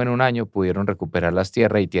y como en un año pudieron recuperar las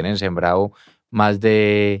tierras y tienen sembrado más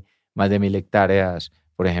de 1.000 hectáreas,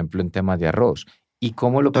 por ejemplo, en temas de arroz. ¿Y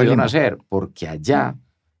cómo lo pudieron hacer? Porque allá,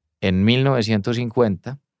 en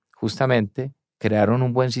 1950, justamente, crearon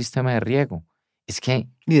un buen sistema de riego.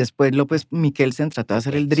 Y después López Miquelsen trató de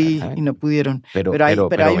hacer el DRI y no pudieron. Pero hay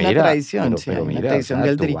una tradición, pero una mira, tradición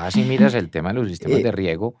del DRI. Tú vas y miras el tema de los sistemas de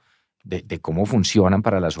riego, de cómo funcionan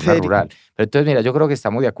para la zona rural. Pero entonces, mira, yo creo que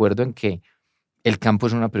estamos de acuerdo en que el campo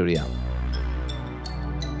es una prioridad.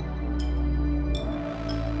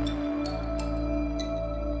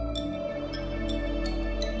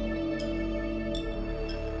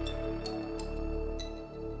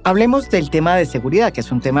 Hablemos del tema de seguridad, que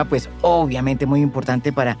es un tema, pues, obviamente muy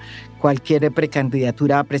importante para cualquier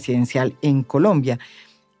precandidatura presidencial en Colombia.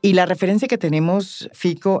 Y la referencia que tenemos,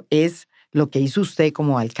 Fico, es lo que hizo usted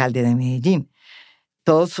como alcalde de Medellín.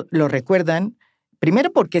 Todos lo recuerdan,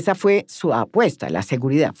 primero porque esa fue su apuesta, la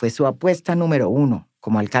seguridad, fue su apuesta número 1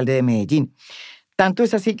 como alcalde de Medellín. Tanto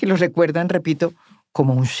es así que lo recuerdan, repito,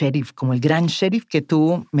 como un sheriff, como el gran sheriff que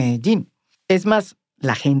tuvo Medellín. Es más,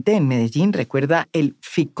 la gente en Medellín recuerda el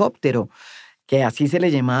ficóptero, que así se le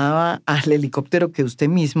llamaba al helicóptero que usted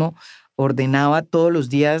mismo ordenaba todos los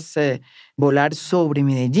días volar sobre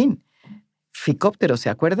Medellín. Ficóptero, ¿se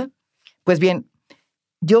acuerda? Pues bien,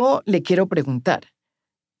 yo le quiero preguntar,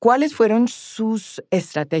 ¿cuáles fueron sus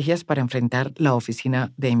estrategias para enfrentar la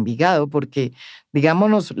oficina de Envigado? Porque,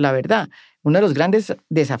 digámonos la verdad, uno de los grandes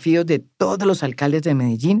desafíos de todos los alcaldes de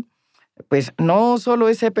Medellín, pues no solo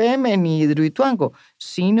es EPM ni Hidroituango,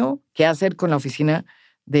 sino qué hacer con la oficina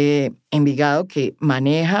de Envigado que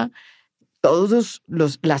maneja todas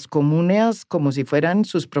las comunas como si fueran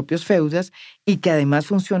sus propios feudas y que además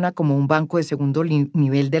funciona como un banco de segundo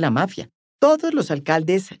nivel de la mafia. Todos los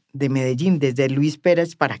alcaldes de Medellín, desde Luis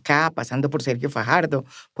Pérez para acá, pasando por Sergio Fajardo,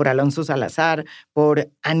 por Alonso Salazar, por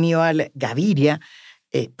Aníbal Gaviria,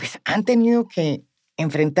 pues han tenido que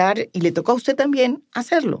enfrentar, y le tocó a usted también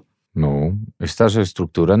hacerlo. No, estas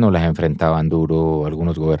estructuras no las enfrentaban duro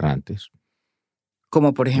algunos gobernantes.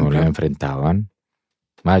 Como por ejemplo. No las enfrentaban.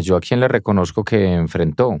 Más, yo a quien le reconozco que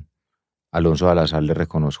enfrentó, Alonso Salazar le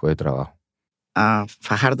reconozco de trabajo. A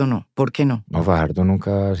Fajardo no. ¿Por qué no? No, Fajardo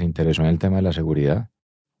nunca se interesó en el tema de la seguridad.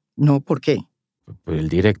 No, ¿por qué? Pues él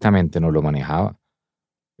directamente no lo manejaba.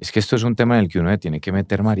 Es que esto es un tema en el que uno se tiene que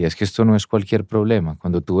meter, María. Es que esto no es cualquier problema.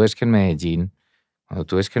 Cuando tú ves que en Medellín,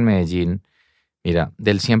 mira,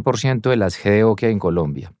 del 100% de las GDO que hay en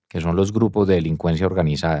Colombia, que son los grupos de delincuencia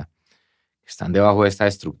organizada, que están debajo de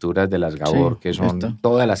estas estructuras de las Gabor, que son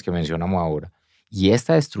todas las que mencionamos ahora, y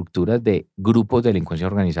estas estructuras de grupos de delincuencia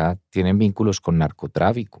organizada tienen vínculos con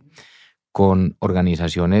narcotráfico, con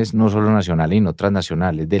organizaciones no solo nacionales, sino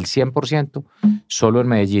transnacionales. Del 100%, solo en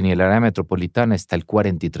Medellín y el área metropolitana está el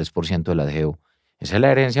 43% de las GDO. Esa es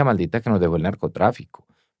la herencia maldita que nos dejó el narcotráfico.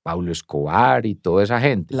 Pablo Escobar y toda esa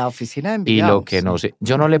gente. La oficina de Envigado. Y lo que no sé,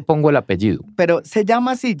 yo no le pongo el apellido. Pero se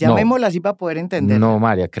llama así, llamémosla así para poder entender. No,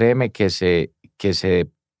 María, créeme que se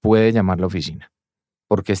puede llamar la oficina,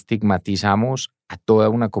 porque estigmatizamos a toda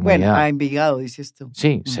una comunidad. Bueno, a Envigado, dices tú.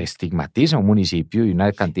 Sí, se estigmatiza un municipio y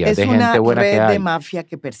una cantidad de gente buena que hay. Es una red de mafia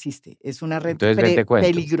que persiste, es una red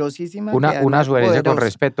peligrosísima. Una sugerencia con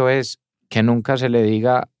respeto es que nunca se le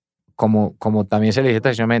diga, como también se le dice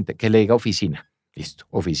tradicionalmente, que le diga oficina. Listo,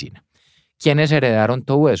 oficina. ¿Quiénes heredaron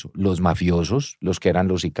todo eso? Los mafiosos, los que eran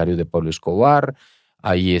los sicarios de Pablo Escobar,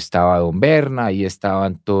 ahí estaba Don Berna, ahí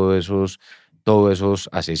estaban todos esos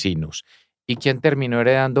asesinos. ¿Y quién terminó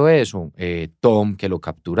heredando eso? Tom, que lo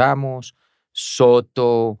capturamos,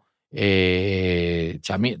 Soto,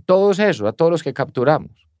 todos esos, a todos los que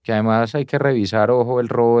capturamos. Que además hay que revisar, ojo, el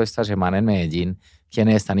robo de esta semana en Medellín,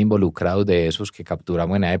 quienes están involucrados de esos que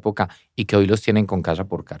capturamos en la época y que hoy los tienen con casa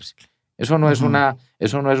por cárcel. Eso no es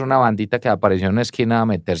una bandita que apareció en una esquina a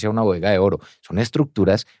meterse a una bodega de oro. Son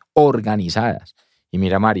estructuras organizadas. Y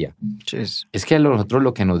mira, María, es que a nosotros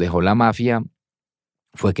lo que nos dejó la mafia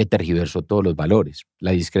fue que tergiversó todos los valores.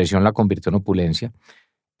 La discreción la convirtió en opulencia.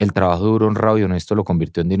 El trabajo duro, honrado y honesto lo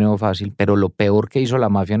convirtió en dinero fácil. Pero lo peor que hizo la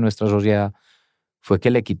mafia en nuestra sociedad fue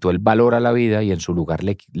que le quitó el valor a la vida y en su lugar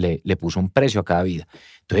le puso un precio a cada vida.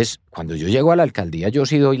 Entonces, cuando yo llego a la alcaldía, yo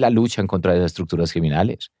sí doy la lucha en contra de las estructuras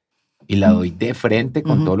criminales y la doy de frente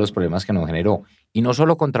con todos los problemas que nos generó. Y no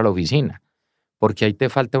solo contra la oficina, porque ahí te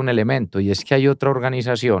falta un elemento, y es que hay otra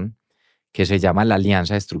organización que se llama la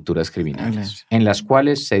Alianza de Estructuras Criminales, en las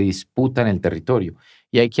cuales se disputan el territorio.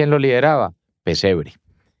 ¿Y hay quien lo lideraba? Pesebre,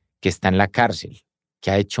 que está en la cárcel, que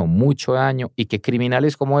ha hecho mucho daño y que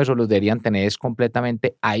criminales como esos los deberían tener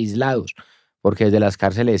completamente aislados, porque desde las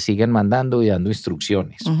cárceles siguen mandando y dando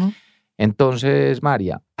instrucciones. Entonces,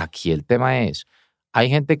 María, aquí el tema es, hay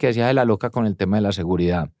gente que se hace la loca con el tema de la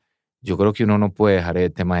seguridad. Yo creo que uno no puede dejar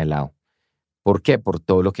el tema de lado. ¿Por qué? Por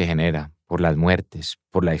todo lo que genera, por las muertes,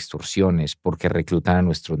 por las extorsiones, porque reclutan a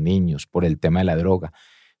nuestros niños, por el tema de la droga.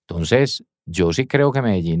 Entonces, yo sí creo que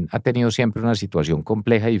Medellín ha tenido siempre una situación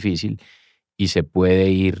compleja y difícil y se puede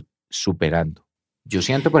ir superando. Yo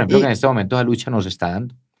siento, por ejemplo, que en este momento esa lucha nos está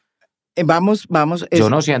dando. Vamos. Yo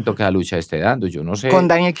no siento que la lucha esté dando, yo no sé. Con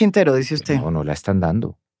Daniel Quintero, dice usted. No la están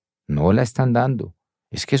dando. No la están dando.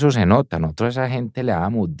 Es que eso se nota. Nosotros a esa gente le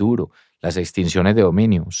damos duro. Las extinciones de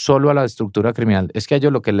dominio, solo a la estructura criminal. Es que a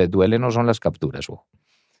ellos lo que les duele no son las capturas, ojo.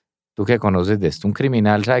 Tú que conoces de esto, un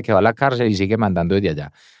criminal sabe que va a la cárcel y sigue mandando desde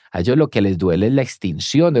allá. A ellos lo que les duele es la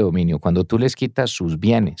extinción de dominio, cuando tú les quitas sus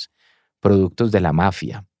bienes, productos de la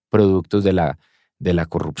mafia, productos de la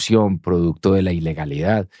corrupción, producto de la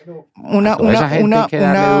ilegalidad. Una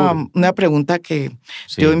pregunta que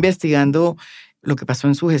yo investigando lo que pasó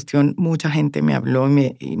en su gestión, mucha gente me habló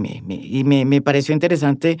y me pareció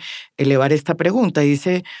interesante elevar esta pregunta.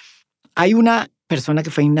 Dice, hay una persona que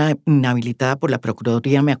fue inhabilitada por la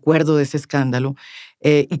Procuraduría, me acuerdo de ese escándalo,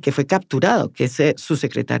 y que fue capturado, que es su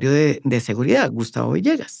secretario de Seguridad, Gustavo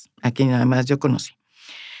Villegas, a quien además yo conocí.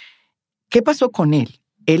 ¿Qué pasó con él?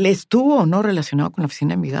 ¿Él estuvo o no relacionado con la oficina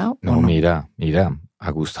de Envigado? No, mira, a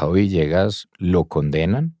Gustavo Villegas lo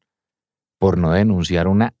condenan por no denunciar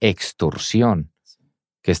una extorsión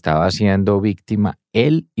que estaba siendo víctima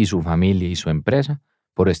él y su familia y su empresa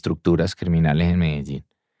por estructuras criminales en Medellín.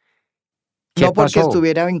 No porque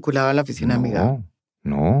estuviera vinculado a la oficina de Envigado.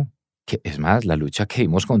 No. Es más, la lucha que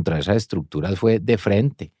dimos contra esas estructuras fue de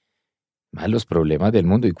frente. Más los problemas del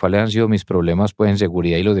mundo. ¿Y cuáles han sido mis problemas? Pues en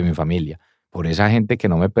seguridad y los de mi familia. Por esa gente que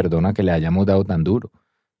no me perdona que le hayamos dado tan duro.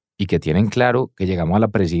 Y que tienen claro que llegamos a la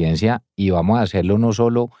presidencia y vamos a hacerlo no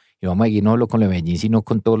solo, y vamos a seguir no solo con la Medellín, sino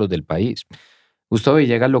con todos los del país. Gustavo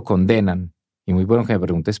Villegas lo condenan, y muy bueno que me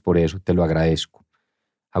preguntes por eso, te lo agradezco.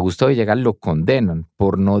 A Gustavo Villegas lo condenan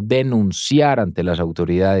por no denunciar ante las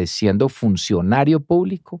autoridades, siendo funcionario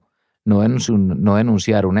público, no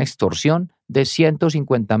denunciar una extorsión de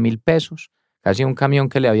 150.000 pesos, casi un camión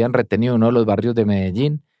que le habían retenido en uno de los barrios de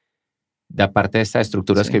Medellín, de aparte de estas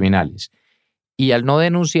estructuras criminales. Y al no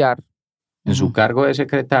denunciar, en su cargo de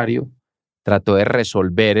secretario, trató de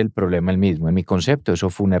resolver el problema él mismo. En mi concepto, eso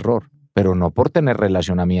fue un error, pero no por tener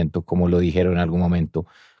relacionamiento, como lo dijeron en algún momento,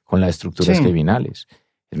 con las estructuras criminales.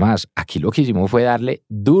 Es más, aquí lo que hicimos fue darle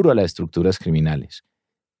duro a las estructuras criminales.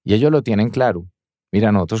 Y ellos lo tienen claro.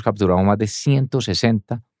 Mira, nosotros capturamos más de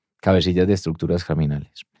 160 cabecillas de estructuras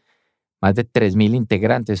criminales. Más de 3.000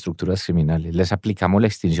 integrantes de estructuras criminales. Les aplicamos la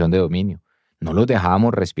extinción de dominio. No los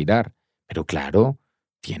dejábamos respirar. Pero claro,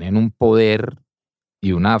 tienen un poder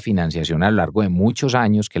y una financiación a lo largo de muchos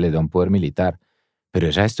años que les da un poder militar. Pero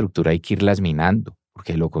esa estructura hay que irlas minando,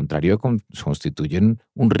 porque de lo contrario constituyen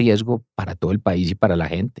un riesgo para todo el país y para la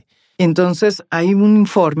gente. Entonces, hay un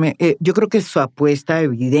informe, yo creo que su apuesta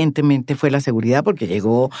evidentemente fue la seguridad, porque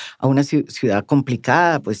llegó a una ciudad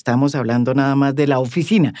complicada, pues estamos hablando nada más de la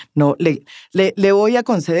oficina. No, le voy a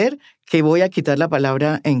conceder que voy a quitar la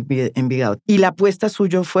palabra Envigado. Y la apuesta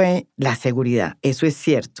suyo fue la seguridad, eso es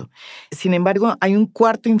cierto. Sin embargo, hay un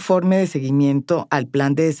cuarto informe de seguimiento al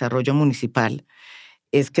Plan de Desarrollo Municipal.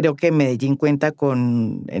 Creo que Medellín cuenta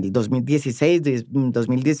con el 2016,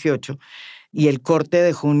 2018, y el corte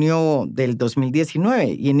de junio del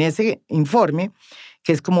 2019. Y en ese informe,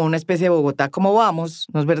 que es como una especie de Bogotá, ¿cómo vamos?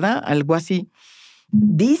 ¿No es verdad? Algo así.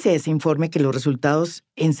 Dice ese informe que los resultados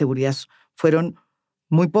en seguridad fueron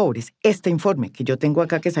muy pobres. Este informe que yo tengo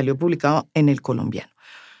acá, que salió publicado en El Colombiano.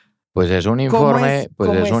 Pues es un informe,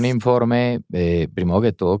 primero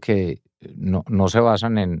que todo, que no se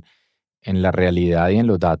basan en la realidad y en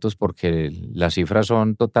los datos, porque las cifras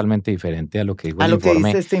son totalmente diferentes a lo que dijo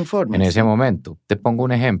dice este informe en ese momento. Te pongo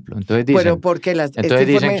un ejemplo. Entonces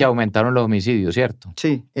dicen que aumentaron los homicidios, ¿cierto?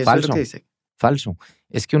 Sí, eso Falso, es lo que dice. Falso.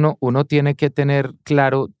 Es que uno tiene que tener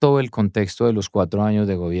claro todo el contexto de los 4 años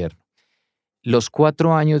de gobierno. Los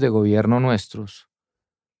 4 años de gobierno nuestros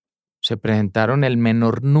se presentaron el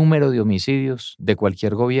menor número de homicidios de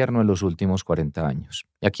cualquier gobierno en los últimos 40 años.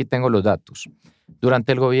 Y aquí tengo los datos.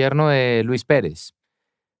 Durante el gobierno de Luis Pérez,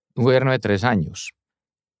 un gobierno de 3 años,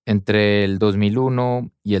 entre el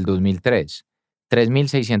 2001 y el 2003,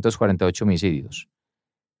 3.648 homicidios.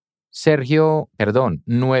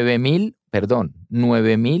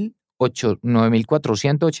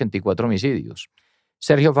 9.484 homicidios.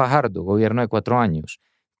 Sergio Fajardo, gobierno de 4 años,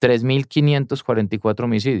 3.544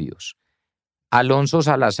 homicidios. Alonso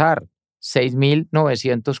Salazar,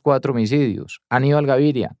 6.904 homicidios. Aníbal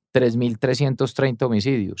Gaviria, 3.330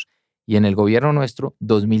 homicidios. Y en el gobierno nuestro,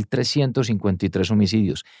 2.353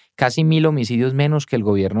 homicidios. Casi 1.000 homicidios menos que el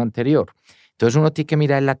gobierno anterior. Entonces uno tiene que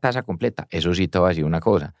mirar la tasa completa. Eso sí te voy a decir una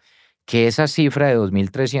cosa. Que esa cifra de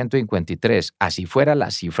 2.353, así fuera la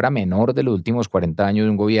cifra menor de los últimos 40 años de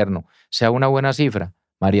un gobierno, sea una buena cifra,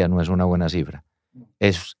 María, no es una buena cifra.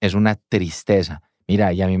 Es una tristeza.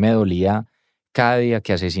 Mira, y a mí me dolía cada día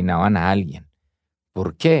que asesinaban a alguien.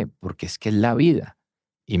 ¿Por qué? Porque es que es la vida.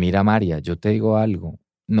 Y mira, María, yo te digo algo.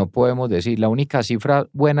 No podemos decir, la única cifra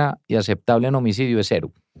buena y aceptable en homicidio es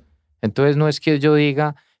 0. Entonces no es que yo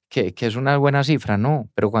diga que es una buena cifra, no,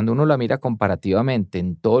 pero cuando uno la mira comparativamente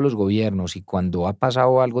en todos los gobiernos y cuando ha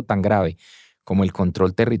pasado algo tan grave como el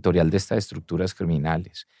control territorial de estas estructuras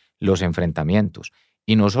criminales, los enfrentamientos,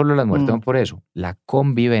 y no solo las muertes son por eso, la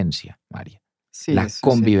convivencia, María, Sí, la eso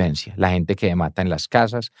convivencia, la gente que mata en las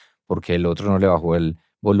casas porque el otro no le bajó el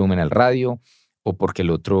volumen al radio, o porque el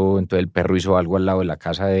otro, entonces el perro hizo algo al lado de la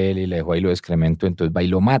casa de él y le dejó ahí los excrementos, entonces va y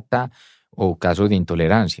lo mata, o casos de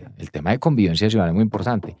intolerancia. El tema de convivencia ciudadana es muy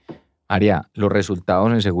importante. María, los resultados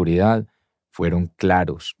en seguridad fueron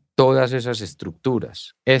claros. Todas esas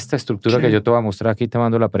estructuras, esta estructura que yo te voy a mostrar aquí, te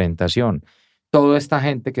mando la presentación, toda esta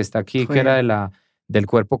gente que está aquí, que era del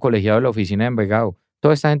cuerpo colegiado de la oficina de Envigado,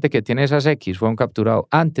 toda esta gente que tiene esas X fueron capturados.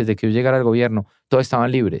 Antes de que yo llegara al gobierno, todos estaban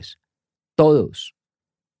libres. Todos.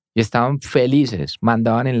 Y estaban felices,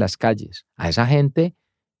 mandaban en las calles. A esa gente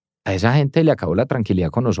le acabó la tranquilidad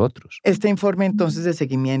con nosotros. Este informe entonces de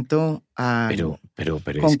seguimiento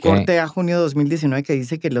con corte a junio de 2019 que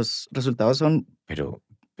dice que los resultados son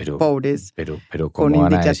pobres, con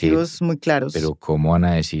indicativos muy claros. Pero ¿cómo van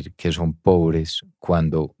a decir que son pobres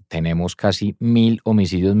cuando tenemos casi 1.000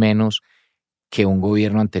 homicidios menos que un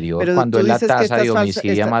gobierno anterior, pero cuando es la tasa de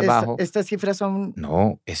homicidio más bajo? Estas cifras son...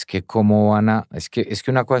 No, es que cómo van a... Es que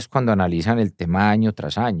una cosa es cuando analizan el tema año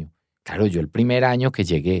tras año. Claro, yo el primer año que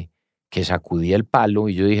llegué, que sacudí el palo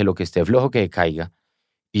y yo dije, lo que esté flojo que caiga.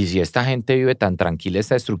 Y si esta gente vive tan tranquila,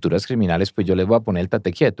 estas estructuras criminales, pues yo les voy a poner el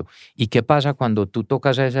tate quieto. ¿Y qué pasa cuando tú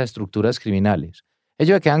tocas a esas estructuras criminales?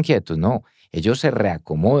 Ellos se quedan quietos, no. Ellos se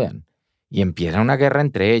reacomodan y empieza una guerra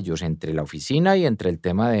entre ellos, entre la oficina y entre el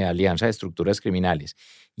tema de alianza de estructuras criminales.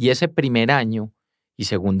 Y ese primer año y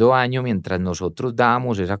segundo año, mientras nosotros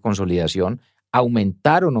dábamos esa consolidación,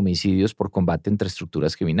 aumentaron homicidios por combate entre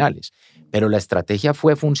estructuras criminales. Pero la estrategia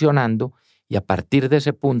fue funcionando y a partir de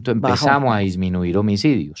ese punto empezamos a disminuir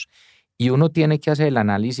homicidios. Y uno tiene que hacer el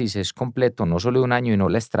análisis, es completo, no solo de un año, sino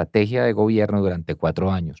la estrategia de gobierno durante 4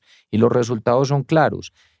 años. Y los resultados son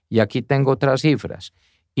claros. Y aquí tengo otras cifras.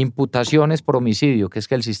 Imputaciones por homicidio, que es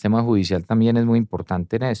que el sistema judicial también es muy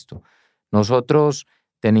importante en esto. Nosotros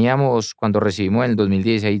teníamos, cuando recibimos en el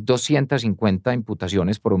 2016, 250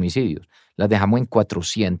 imputaciones por homicidios. Las dejamos en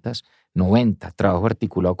 490, trabajo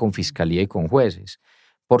articulado con fiscalía y con jueces.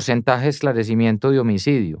 Porcentaje de esclarecimiento de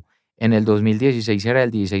homicidio. En el 2016 era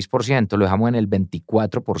el 16%, lo dejamos en el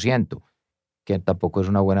 24%, que tampoco es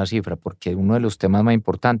una buena cifra, porque uno de los temas más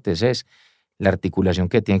importantes es la articulación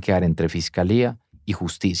que tiene que dar entre fiscalía y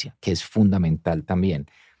justicia, que es fundamental también.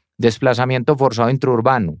 Desplazamiento forzado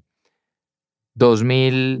intraurbano. Te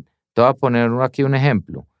voy a poner aquí un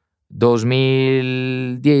ejemplo.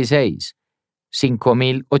 2016,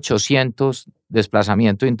 5.800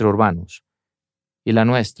 desplazamientos intraurbanos. Y la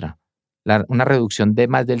nuestra, una reducción de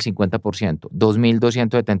más del 50%,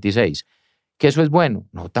 2.276. ¿Que eso es bueno?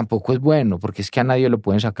 No, tampoco es bueno, porque es que a nadie lo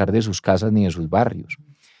pueden sacar de sus casas ni de sus barrios.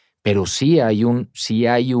 Pero sí hay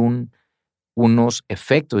unos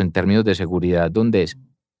efectos en términos de seguridad donde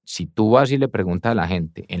si tú vas y le preguntas a la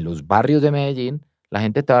gente en los barrios de Medellín, la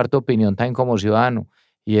gente te va a dar tu opinión también como ciudadano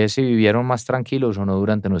y es si vivieron más tranquilos o no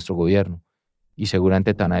durante nuestro gobierno. Y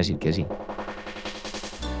seguramente te van a decir que sí.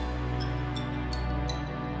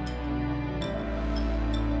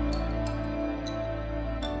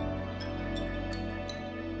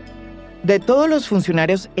 De todos los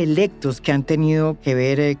funcionarios electos que han tenido que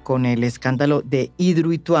ver con el escándalo de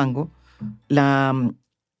Hidroituango, la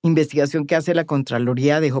investigación que hace la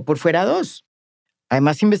Contraloría dejó por fuera 2.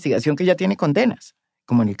 Además, investigación que ya tiene condenas,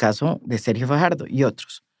 como en el caso de Sergio Fajardo y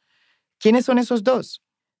otros. ¿Quiénes son esos dos?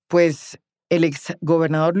 Pues el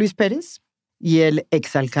exgobernador Luis Pérez y el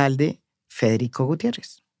exalcalde Federico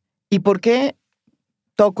Gutiérrez. ¿Y por qué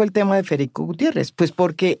toco el tema de Federico Gutiérrez? Pues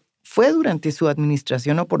porque fue durante su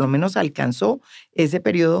administración, o por lo menos alcanzó ese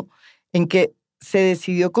periodo en que se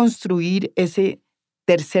decidió construir ese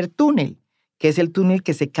tercer túnel, que es el túnel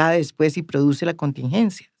que se cae después y produce la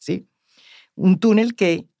contingencia, ¿sí? Un túnel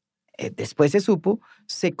que después se supo,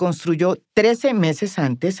 se construyó 13 meses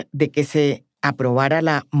antes de que se aprobara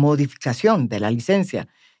la modificación de la licencia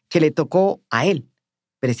que le tocó a él,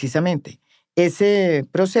 precisamente. Ese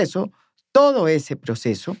proceso, todo ese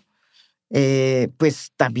proceso,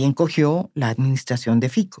 pues también cogió la administración de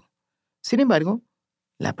Fico. Sin embargo,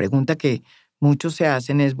 la pregunta que muchos se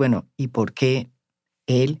hacen es, bueno, ¿y por qué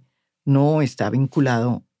él no está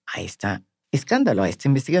vinculado a este escándalo, a esta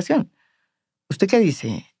investigación? ¿Usted qué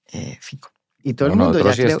dice, Fico? Y todo el mundo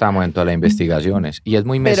nosotros ya sí estamos en todas las investigaciones y es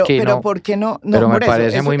muy pero mezquino. ¿por qué no? Pero me por eso,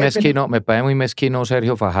 parece eso, muy mezquino, me parece muy mezquino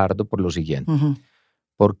Sergio Fajardo por lo siguiente.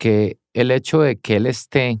 Porque el hecho de que él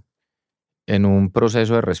esté en un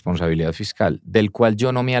proceso de responsabilidad fiscal, del cual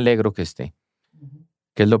yo no me alegro que esté,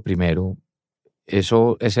 que es lo primero,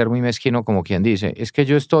 eso es ser muy mezquino, como quien dice, es que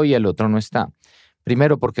yo estoy y el otro no está.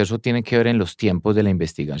 Primero, porque eso tiene que ver en los tiempos de la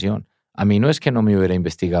investigación. A mí no es que no me hubiera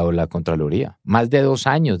investigado la Contraloría, más de 2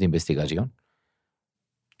 años de investigación.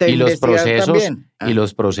 Y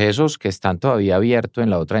los procesos que están todavía abiertos en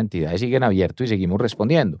la otra entidad siguen abiertos y seguimos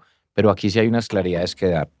respondiendo. Pero aquí sí hay unas claridades que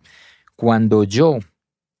dar. Cuando yo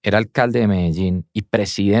era alcalde de Medellín y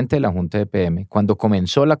presidente de la Junta de PM, cuando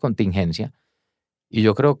comenzó la contingencia, y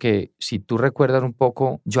yo creo que si tú recuerdas un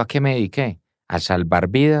poco, ¿yo a qué me dediqué? A salvar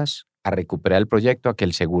vidas, a recuperar el proyecto, a que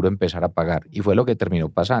el seguro empezara a pagar. Y fue lo que terminó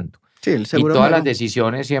pasando. Sí, el seguro y todas pagó. las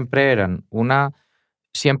decisiones siempre eran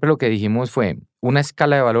siempre lo que dijimos fue una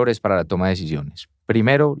escala de valores para la toma de decisiones.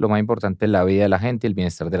 Primero, lo más importante es la vida de la gente y el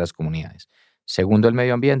bienestar de las comunidades. Segundo, el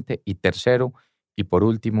medio ambiente. Y tercero, y por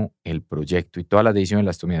último, el proyecto. Y todas las decisiones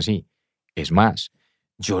las tomé así. Es más,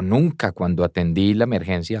 yo nunca cuando atendí la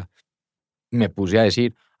emergencia me puse a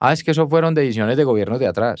decir, es que eso fueron decisiones de gobiernos de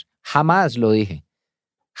atrás. Jamás lo dije.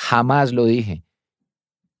 Jamás lo dije.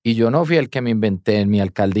 Y yo no fui el que me inventé en mi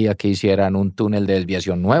alcaldía que hicieran un túnel de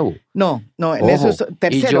desviación nuevo. No, en Ojo, eso es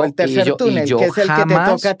el tercer túnel, que es el que te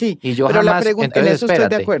toca a ti. Y yo Pero jamás, en eso estoy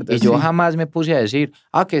de acuerdo. Y yo jamás me puse a decir,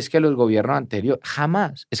 que es que los gobiernos anteriores,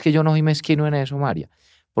 jamás. Es que yo no soy mezquino en eso, María.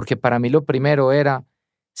 Porque para mí lo primero era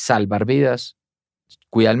salvar vidas,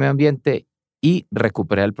 cuidar el medio ambiente y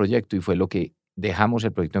recuperar el proyecto. Y fue lo que dejamos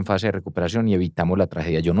el proyecto en fase de recuperación y evitamos la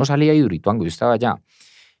tragedia. Yo no salía de Hidroituango, yo estaba allá.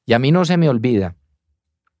 Y a mí no se me olvida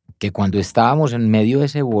que cuando estábamos en medio de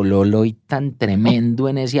ese bololo y tan tremendo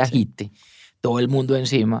en ese agite, todo el mundo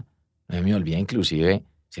encima, no me olvida inclusive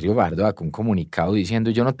Sergio Fajardo sacó un comunicado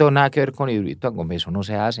diciendo yo no tengo nada que ver con Hidroituango, eso no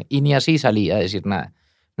se hace, y ni así salía a decir nada.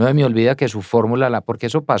 No me olvida que su fórmula, porque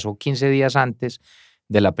eso pasó 15 días antes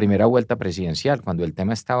de la primera vuelta presidencial, cuando el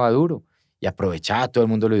tema estaba duro, y aprovechaba todo el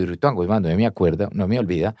mundo lo de Hidroituango. No me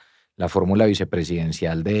olvida la fórmula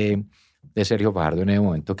vicepresidencial de Sergio Fajardo en ese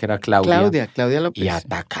momento, que era Claudia López. Y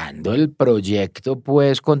atacando el proyecto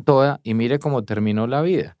pues con toda, y mire cómo terminó la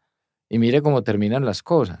vida, y mire cómo terminan las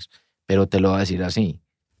cosas. Pero te lo voy a decir así,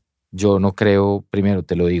 yo no creo, primero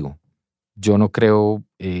te lo digo, yo no creo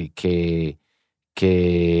que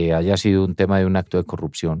haya sido un tema de un acto de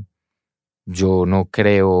corrupción. Yo no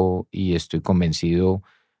creo y estoy convencido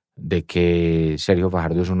de que Sergio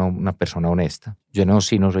Fajardo es una persona honesta. Yo no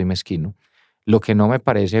soy mezquino. Lo que no me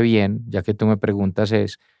parece bien, ya que tú me preguntas,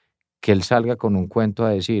 es que él salga con un cuento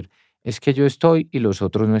a decir, es que yo estoy y los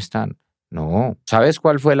otros no están. No. ¿Sabes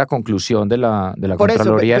cuál fue la conclusión de la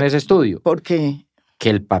Contraloría en ese estudio? ¿Por qué?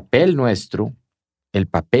 Que el papel nuestro, el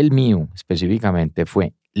papel mío específicamente,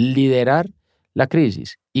 fue liderar la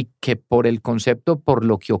crisis y que por el concepto, por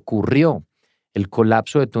lo que ocurrió, el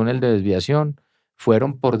colapso de túnel de desviación,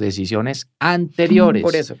 fueron por decisiones anteriores,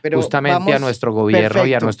 por eso, pero justamente a nuestro gobierno, perfecto,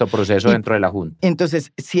 y a nuestro proceso dentro de la Junta.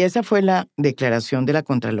 Entonces, si esa fue la declaración de la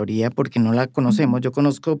Contraloría, porque no la conocemos, yo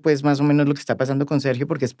conozco pues más o menos lo que está pasando con Sergio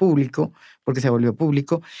porque es público, porque se volvió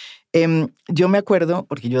público. Yo me acuerdo,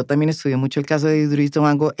 porque yo también estudié mucho el caso de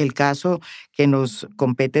Hidroituango, el caso que nos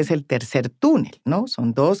compete es el tercer túnel, ¿no?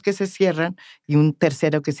 Son 2 que se cierran y un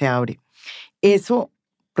tercero que se abre. Eso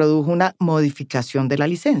produjo una modificación de la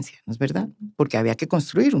licencia, ¿no es verdad? Porque había que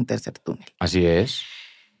construir un tercer túnel. Así es.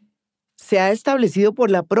 Se ha establecido por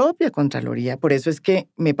la propia Contraloría, por eso es que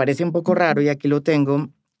me parece un poco raro, y aquí lo tengo,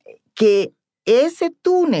 que ese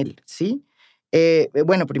túnel, ¿sí?,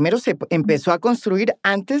 Bueno, primero se empezó a construir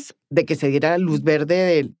antes de que se diera luz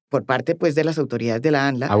verde por parte pues, de las autoridades de la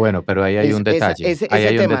ANLA. Ah, bueno, pero ahí hay un detalle. Ese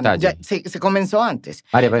hay tema, un detalle. Se comenzó antes.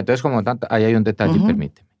 María, pero entonces como tanto, ahí hay un detalle,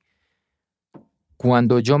 permíteme.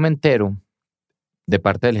 Cuando yo me entero de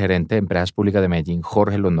parte del gerente de Empresas Públicas de Medellín,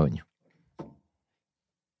 Jorge Londoño,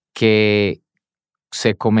 que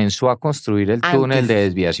se comenzó a construir el túnel de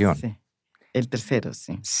desviación. Sí, el tercero,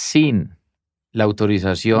 sí. Sin la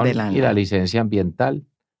autorización y la licencia ambiental,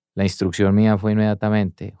 la instrucción mía fue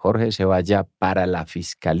inmediatamente, Jorge, se vaya para la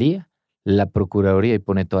Fiscalía, la Procuraduría y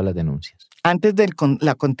pone todas las denuncias. Antes de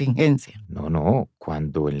la contingencia. No,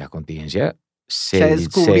 cuando en la contingencia se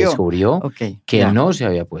descubrió que no se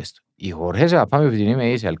había puesto. Y Jorge se va para mi oficina y me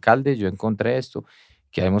dice, alcalde, yo encontré esto,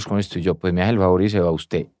 ¿qué haremos con esto? Y yo, pues me hace el favor y se va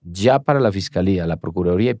usted ya para la Fiscalía, la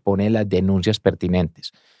Procuraduría y pone las denuncias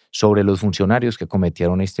pertinentes sobre los funcionarios que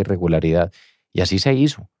cometieron esta irregularidad. Y así se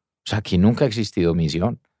hizo. O sea, aquí nunca ha existido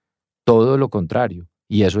omisión. Todo lo contrario.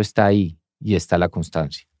 Y eso está ahí y está la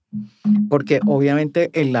constancia. Porque obviamente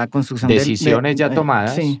en la construcción decisiones ya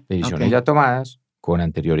tomadas con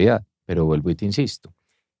anterioridad. Pero vuelvo y te insisto.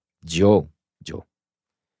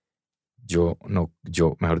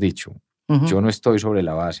 Mejor dicho, yo no estoy sobre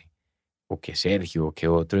la base, o que Sergio, o que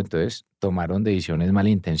otro, entonces tomaron decisiones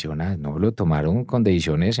malintencionadas, no, lo tomaron con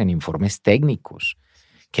decisiones en informes técnicos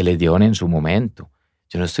que les dieron en su momento.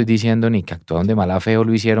 Yo no estoy diciendo ni que actuaron de mala fe o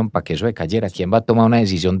lo hicieron para que eso decayera. ¿Quién va a tomar una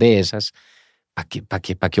decisión de esas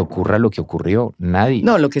para que ocurra lo que ocurrió? Nadie.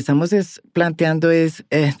 No, lo que estamos planteando es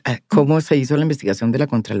cómo se hizo la investigación de la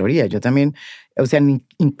Contraloría. Yo también, o sea,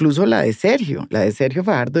 incluso la de Sergio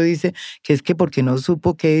Fajardo dice que es que porque no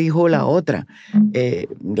supo qué dijo la otra,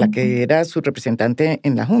 la que era su representante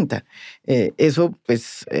en la Junta. Eso,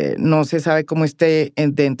 pues, no se sabe cómo esté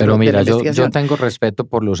dentro de la investigación. Yo tengo respeto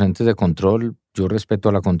por los entes de control. Yo respeto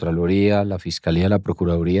a la Contraloría, la Fiscalía, la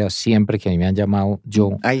Procuraduría. Siempre que a mí me han llamado,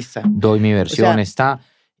 yo doy mi versión.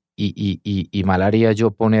 Y mal haría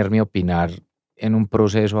yo ponerme a opinar en un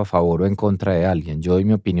proceso a favor o en contra de alguien. Yo doy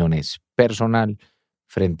mi opinión, es personal,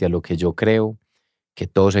 frente a lo que yo creo que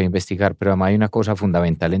todo se va a investigar. Pero además hay una cosa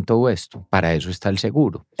fundamental en todo esto. Para eso está el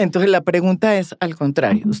seguro. Entonces la pregunta es al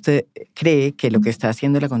contrario. ¿Usted cree que lo que está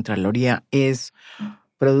haciendo la Contraloría es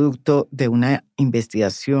producto de una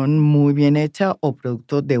investigación muy bien hecha o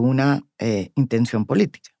producto de una intención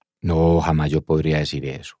política? No, jamás yo podría decir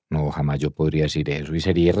eso. Y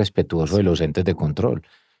sería irrespetuoso de los entes de control.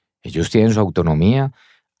 Ellos tienen su autonomía,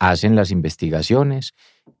 hacen las investigaciones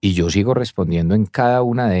y yo sigo respondiendo en cada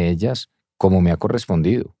una de ellas como me ha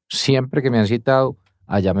correspondido. Siempre que me han citado,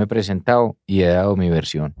 allá me he presentado y he dado mi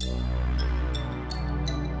versión.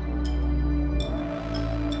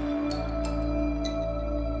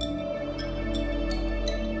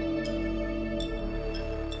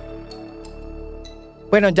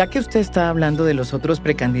 Bueno, ya que usted está hablando de los otros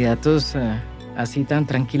precandidatos así tan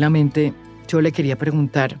tranquilamente, yo le quería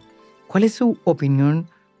preguntar, ¿cuál es su opinión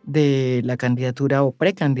de la candidatura o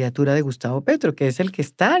precandidatura de Gustavo Petro, que es el que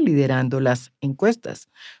está liderando las encuestas?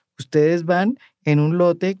 Ustedes van en un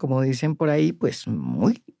lote, como dicen por ahí, pues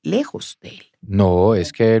muy lejos de él. No,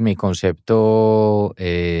 es que en mi concepto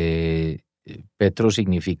Petro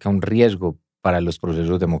significa un riesgo para los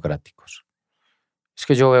procesos democráticos. Es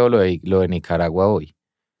que yo veo lo de Nicaragua hoy.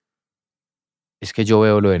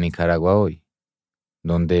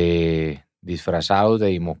 Donde disfrazados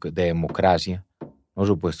de democracia, los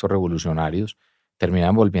supuestos revolucionarios,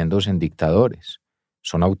 terminan volviéndose en dictadores.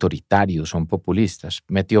 Son autoritarios, son populistas.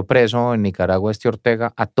 Metió preso en Nicaragua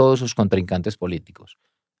Ortega a todos sus contrincantes políticos.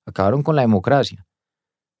 Acabaron con la democracia.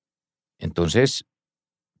 Entonces,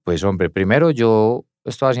 pues hombre, primero yo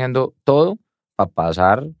estoy haciendo todo para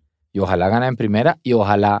pasar y ojalá gane en primera y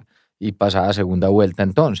ojalá y pasar a segunda vuelta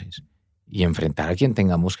entonces. Y enfrentar a quien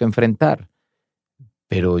tengamos que enfrentar.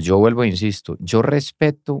 Pero yo vuelvo e insisto, yo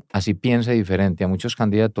respeto, así piense diferente, a muchos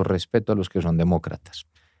candidatos, respeto a los que son demócratas,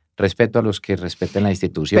 respeto a los que respeten las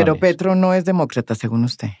instituciones. Pero Petro no es demócrata, según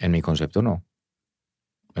usted. En mi concepto no.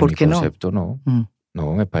 ¿Por qué no? En mi concepto no.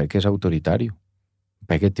 No, me parece que es autoritario. Me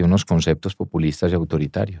parece que tiene unos conceptos populistas y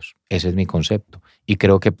autoritarios. Ese es mi concepto. Y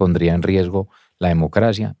creo que pondría en riesgo la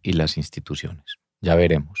democracia y las instituciones. Ya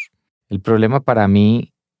veremos. El problema para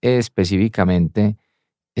mí específicamente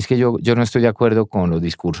es que yo no estoy de acuerdo con los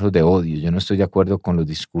discursos de odio, yo no estoy de acuerdo con los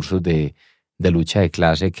discursos de lucha de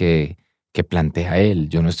clase que plantea él,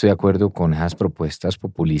 yo no estoy de acuerdo con esas propuestas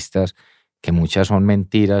populistas que muchas son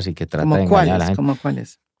mentiras y que tratan de engañar a la gente. ¿Cómo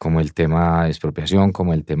cuáles? Como el tema de expropiación,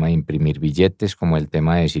 como el tema de imprimir billetes, como el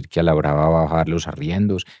tema de decir que a la brava va a bajar los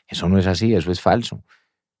arriendos. Eso no es así, eso es falso.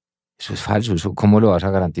 Eso ¿cómo lo vas a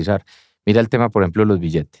garantizar? Mira el tema, por ejemplo, de los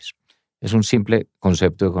billetes. Es un simple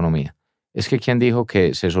concepto de economía. Es que ¿quién dijo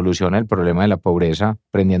que se soluciona el problema de la pobreza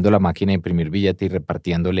prendiendo la máquina de imprimir billete y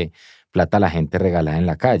repartiéndole plata a la gente regalada en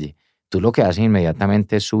la calle? Tú lo que haces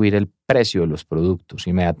inmediatamente es subir el precio de los productos,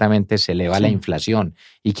 inmediatamente se eleva la inflación.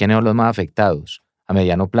 ¿Y quiénes son los más afectados? A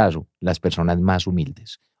mediano plazo, las personas más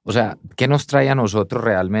humildes. O sea, ¿qué nos trae a nosotros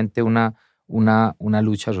realmente una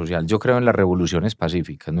lucha social? Yo creo en las revoluciones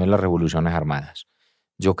pacíficas, no en las revoluciones armadas.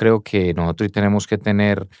 Yo creo que nosotros tenemos que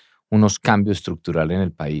tener unos cambios estructurales en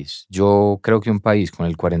el país. Yo creo que un país con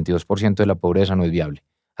el 42% de la pobreza no es viable.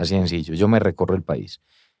 Así de sencillo. Yo me recorro el país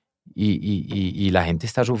y la gente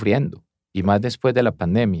está sufriendo, y más después de la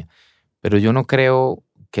pandemia. Pero yo no creo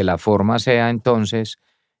que la forma sea entonces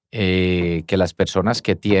que las personas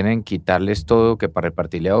que tienen quitarles todo que para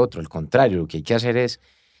repartirle a otro. Al contrario, lo que hay que hacer es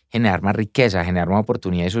generar más riqueza, generar más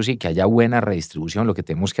oportunidad, eso sí, que haya buena redistribución. Lo que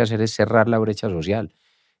tenemos que hacer es cerrar la brecha social.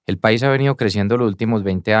 El país ha venido creciendo los últimos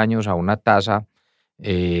 20 años a una tasa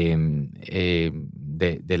de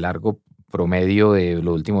largo promedio de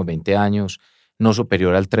los últimos 20 años no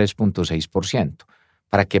superior al 3.6%.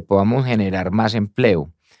 Para que podamos generar más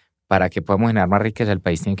empleo, para que podamos generar más riqueza, el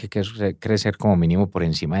país tiene que crecer como mínimo por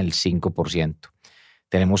encima del 5%.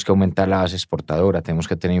 Tenemos que aumentar la base exportadora, tenemos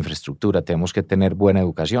que tener infraestructura, tenemos que tener buena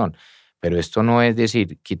educación. Pero esto no es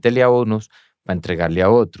decir, quítele a unos para entregarle a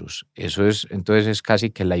otros. Eso es, entonces es casi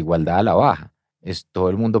que la igualdad a la baja. Es todo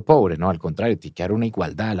el mundo pobre, no, al contrario, tiene que haber una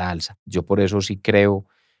igualdad a la alza. Yo por eso sí creo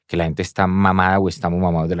que la gente está mamada o estamos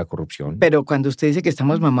mamados de la corrupción. Pero cuando usted dice que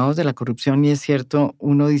estamos mamados de la corrupción, y es cierto,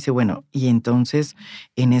 uno dice, bueno, y entonces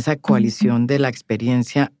en esa coalición de la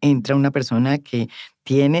experiencia entra una persona que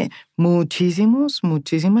tiene muchísimas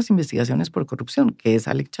investigaciones por corrupción, que es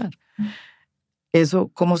Alex Char.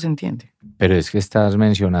 ¿Eso cómo se entiende? Pero es que estás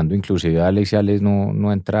mencionando inclusive a Alex, y Alex no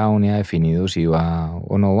ha entrado ni ha definido si va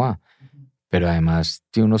o no va. Pero además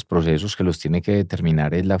tiene unos procesos que los tiene que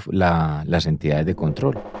determinar es las entidades de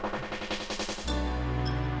control.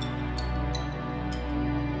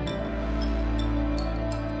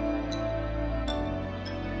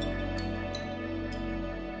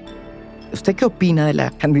 ¿Usted qué opina de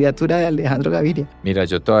la candidatura de Alejandro Gaviria? Mira,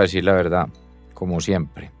 yo te voy a decir la verdad, como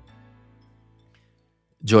siempre.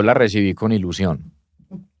 Yo la recibí con ilusión.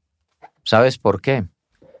 ¿Sabes por qué?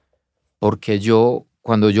 Porque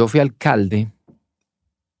cuando yo fui alcalde,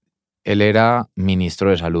 él era ministro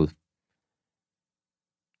de Salud.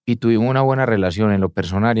 Y tuvimos una buena relación en lo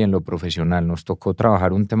personal y en lo profesional. Nos tocó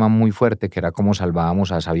trabajar un tema muy fuerte que era cómo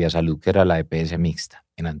salvábamos a Sabia Salud, que era la EPS mixta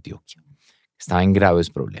en Antioquia. Estaba en graves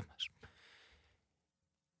problemas.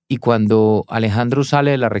 Y cuando Alejandro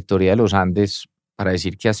sale de la Rectoría de los Andes para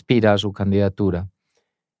decir que aspira a su candidatura,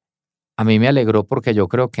 a mí me alegró porque yo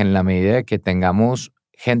creo que en la medida de que tengamos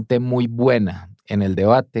gente muy buena en el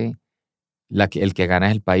debate, el que gana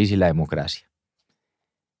es el país y la democracia.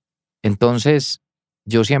 Entonces,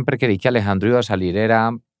 yo siempre creí que Alejandro iba a salir,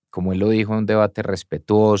 era, como él lo dijo, un debate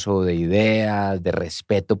respetuoso, de ideas, de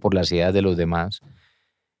respeto por las ideas de los demás.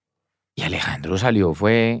 Y Alejandro salió,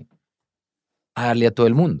 fue a darle a todo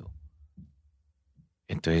el mundo.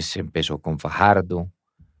 Entonces empezó con Fajardo,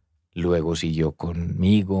 luego siguió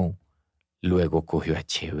conmigo, luego cogió a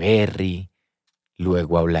Echeverry,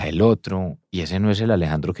 luego habla del otro, y ese no es el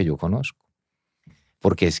Alejandro que yo conozco.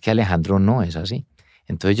 Porque es que Alejandro no es así.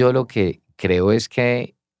 Entonces yo lo que creo es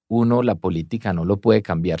que la política no lo puede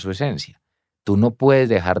cambiar su esencia. Tú no puedes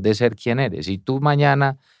dejar de ser quien eres. Y tú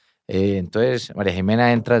mañana, entonces María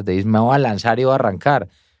Jimena entras, te dices, me voy a lanzar y voy a arrancar.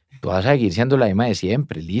 Tú vas a seguir siendo la misma de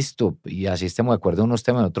siempre, listo. Y así estemos de acuerdo en unos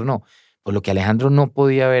temas, en otros no. Pues lo que Alejandro no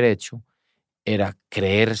podía haber hecho era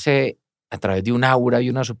creerse a través de un aura y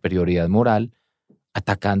una superioridad moral,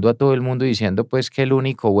 atacando a todo el mundo y diciendo pues que el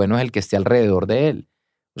único bueno es el que esté alrededor de él.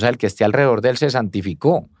 O sea, el que esté alrededor de él se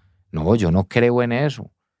santificó. No, yo no creo en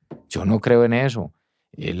eso. Yo no creo en eso.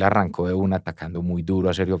 Él arrancó de una atacando muy duro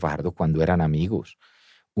a Sergio Fajardo cuando eran amigos.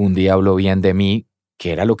 Un día habló bien de mí,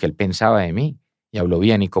 que era lo que él pensaba de mí. Y habló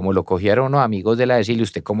bien. Y como lo cogieron unos amigos de la decirle,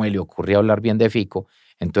 ¿usted cómo le ocurrió hablar bien de Fico?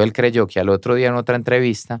 Entonces él creyó que al otro día en otra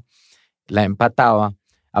entrevista la empataba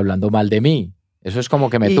hablando mal de mí. Eso es como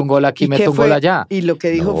que meto un gol aquí, meto un gol allá. Y lo que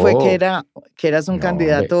dijo fue que eras un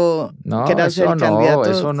candidato. No, que eras eso el no, candidato.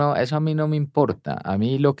 eso a mí no me importa. A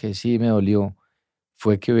mí lo que sí me dolió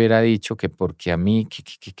fue que hubiera dicho que porque a mí,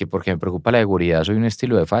 que porque me preocupa la seguridad, soy un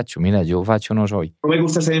estilo de facho. Mira, yo facho no soy. No me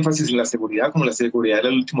gusta hacer énfasis en la seguridad, como la seguridad era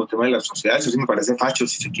el último tema de la sociedad. Eso sí me parece facho,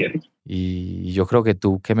 si se quiere. Y yo creo que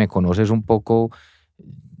tú, que me conoces un poco,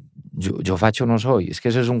 yo facho no soy. Es que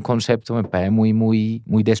eso es un concepto, me parece muy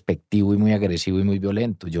despectivo y muy agresivo y muy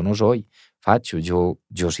violento. Yo no soy facho, yo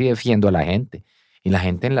sí defiendo a la gente. Y la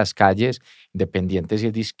gente en las calles, independiente si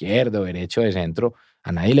es de izquierda o derecha o de centro,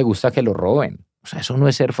 a nadie le gusta que lo roben. O sea, eso no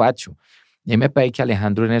es ser facho. Y a mí me parece que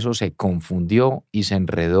Alejandro en eso se confundió y se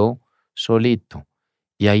enredó solito.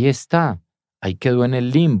 Y ahí está, ahí quedó en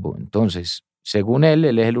el limbo. Entonces, según él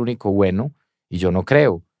es el único bueno y yo no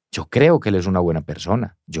creo. Yo creo que él es una buena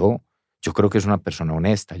persona. Yo creo que es una persona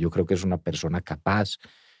honesta, yo creo que es una persona capaz,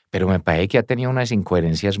 pero me parece que ha tenido unas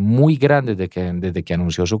incoherencias muy grandes desde que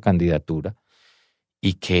anunció su candidatura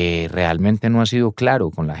y que realmente no ha sido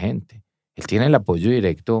claro con la gente. Él tiene el apoyo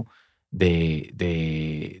directo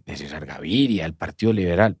de César Gaviria, el Partido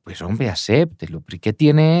Liberal. Pues hombre, acéptelo. ¿Por qué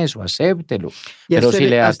tiene eso? Acéptelo. ¿Y Pero si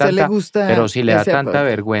le a da usted le tanta, gusta pero si le da ese tanta apoyo?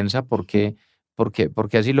 vergüenza, porque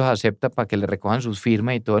así los acepta para que le recojan sus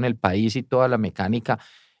firmas y todo en el país y toda la mecánica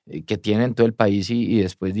que tiene en todo el país y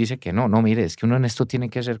después dice que no, mire, es que uno en esto tiene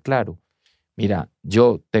que ser claro. Mira,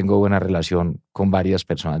 yo tengo buena relación con varias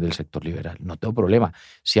personas del sector liberal, no tengo problema.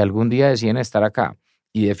 Si algún día deciden estar acá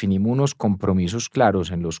y definimos unos compromisos claros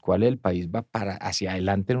en los cuales el país va hacia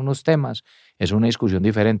adelante en unos temas, es una discusión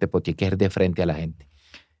diferente, porque tiene que ir de frente a la gente.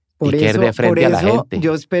 Por Tiene que ir de por frente a la eso gente.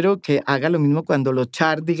 yo espero que haga lo mismo cuando los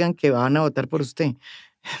char digan que van a votar por usted.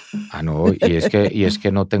 Ah, no, y es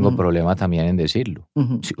que no tengo Ujú, problema también en decirlo.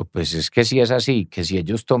 ujú. Pues es que si es así, que si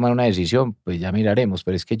ellos toman una decisión, pues ya miraremos,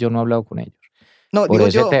 pero es que yo no he hablado con ellos No, por digo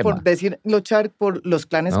ese yo por tema. decir luchar por los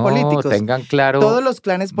clanes No, políticos. tengan claro, Todos los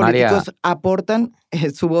clanes María, políticos aportan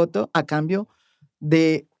su voto a cambio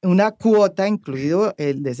de una cuota, incluido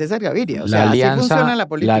el de César Gaviria. O la sea, así funciona alianza, la la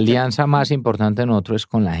política. alianza más importante de nosotros es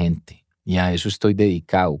con la gente, y a eso estoy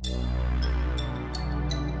dedicado.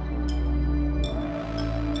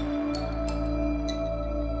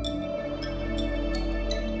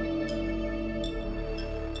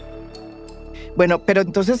 Bueno, pero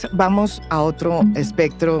entonces vamos a otro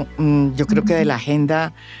espectro, yo creo que de la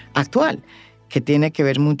agenda actual, que tiene que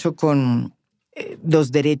ver mucho con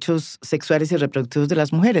los derechos sexuales y reproductivos de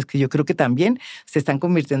las mujeres, que yo creo que también se están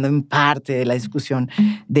convirtiendo en parte de la discusión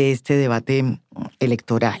de este debate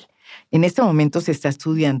electoral. En este momento se está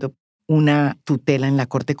estudiando una tutela en la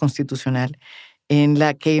Corte Constitucional en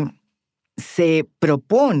la que se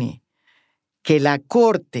propone que la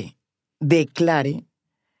Corte declare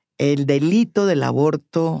el delito del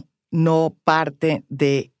aborto no parte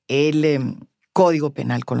del Código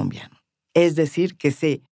Penal colombiano. Es decir, que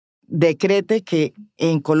se decrete que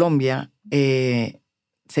en Colombia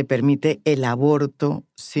se permite el aborto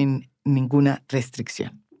sin ninguna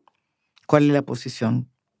restricción. ¿Cuál es la posición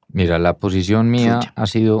Mira, la posición mía suya? ha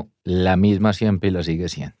sido la misma siempre y la sigue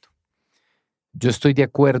siendo. Yo estoy de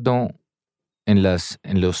acuerdo en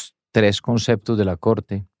los tres conceptos de la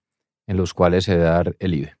Corte en los cuales se da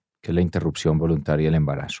el IVE, que es la interrupción voluntaria del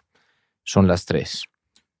embarazo. Son las tres: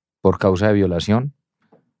 por causa de violación,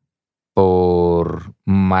 por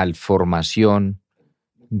malformación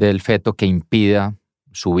del feto que impida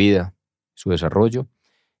su vida, su desarrollo,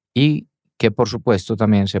 y que por supuesto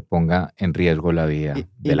también se ponga en riesgo la vida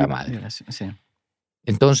de la madre. Violación, sí.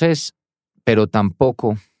 Entonces, pero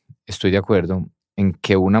tampoco estoy de acuerdo en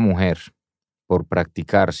que una mujer, por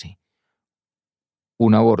practicarse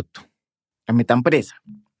un aborto, La metan presa,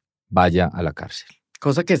 vaya a la cárcel.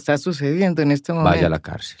 cosa que está sucediendo en este momento. Vaya a la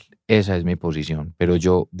cárcel. Esa es mi posición. Pero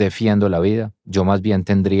yo defiendo la vida. Yo más bien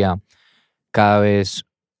tendría cada vez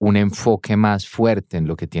un enfoque más fuerte en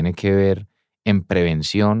lo que tiene que ver en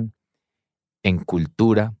prevención, en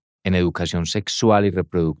cultura, en educación sexual y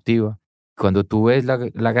reproductiva. Cuando tú ves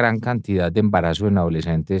la gran cantidad de embarazos en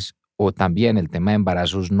adolescentes o también el tema de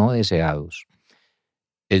embarazos no deseados,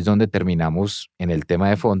 es donde terminamos en el tema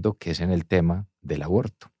de fondo, que es en el tema del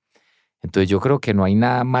aborto. Entonces yo creo que no hay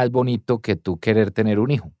nada más bonito que tú querer tener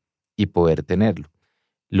un hijo y poder tenerlo.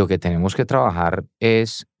 Lo que tenemos que trabajar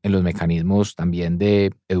es en los mecanismos también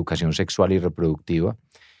de educación sexual y reproductiva,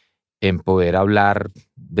 en poder hablar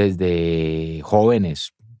desde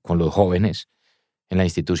jóvenes, con los jóvenes, en la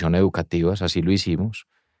institución educativas, así lo hicimos.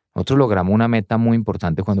 Nosotros logramos una meta muy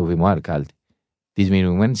importante cuando fuimos alcalde.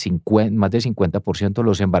 Disminuimos en más de 50%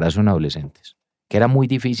 los embarazos en adolescentes, que era muy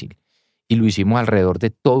difícil. Y lo hicimos alrededor de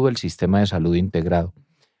todo el sistema de salud integrado,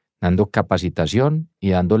 dando capacitación y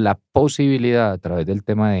dando la posibilidad a través del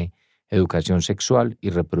tema de educación sexual y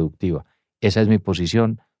reproductiva. Esa es mi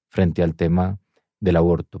posición frente al tema del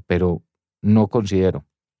aborto, pero no considero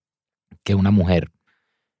que una mujer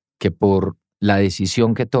que por la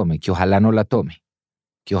decisión que tome, que ojalá no la tome,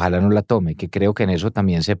 que creo que en eso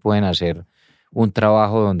también se pueden hacer un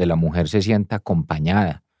trabajo donde la mujer se sienta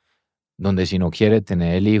acompañada, donde si no quiere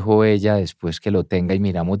tener el hijo ella, después que lo tenga y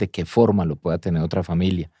miramos de qué forma lo pueda tener otra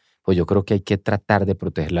familia. Pues yo creo que hay que tratar de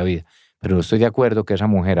proteger la vida. Pero no estoy de acuerdo que esa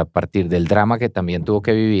mujer, a partir del drama que también tuvo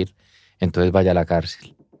que vivir, entonces vaya a la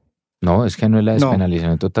cárcel. No, es que no es la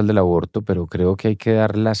despenalización total del aborto, pero creo que hay que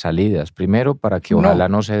dar las salidas. Primero, para que ojalá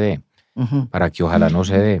no se dé. Para que ojalá no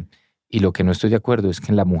se dé. Y lo que no estoy de acuerdo es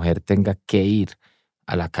que la mujer tenga que ir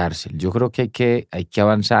a la cárcel. Yo creo que hay que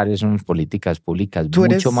avanzar en unas políticas públicas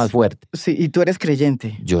mucho más fuertes. Sí, y tú eres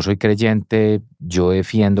creyente. Yo soy creyente, yo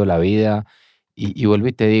defiendo la vida y vuelvo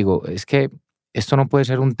y te digo, es que esto no puede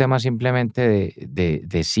ser un tema simplemente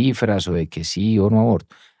de cifras o de que sí o no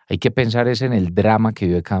aborto. Hay que pensar es en el drama que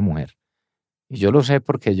vive cada mujer. Y yo lo sé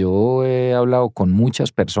porque yo he hablado con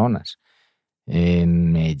muchas personas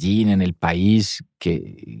en Medellín, en el país,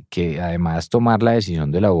 que además tomar la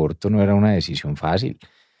decisión del aborto no era una decisión fácil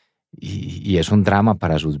y es un drama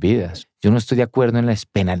para sus vidas. Yo no estoy de acuerdo en la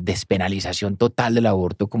despenalización total del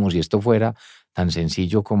aborto como si esto fuera tan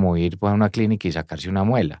sencillo como ir a una clínica y sacarse una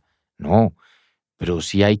muela. No, pero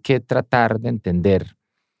sí hay que tratar de entender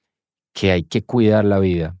que hay que cuidar la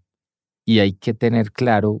vida y hay que tener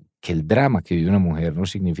claro que el drama que vive una mujer no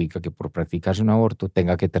significa que por practicarse un aborto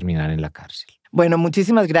tenga que terminar en la cárcel. Bueno,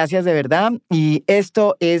 muchísimas gracias de verdad. Y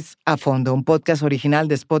esto es A Fondo, un podcast original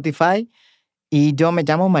de Spotify. Y yo me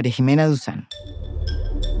llamo María Jimena Duzán.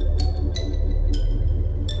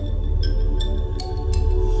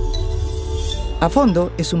 A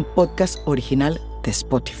Fondo es un podcast original de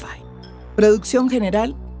Spotify. Producción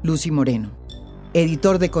general, Lucy Moreno.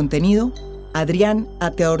 Editor de contenido, Adrián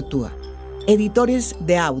Ateortúa. Editores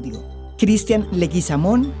de audio, Cristian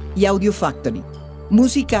Leguizamón y Audio Factory.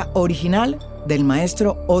 Música original del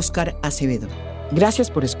maestro Óscar Acevedo. Gracias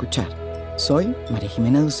por escuchar. Soy María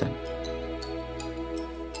Jimena Duzán.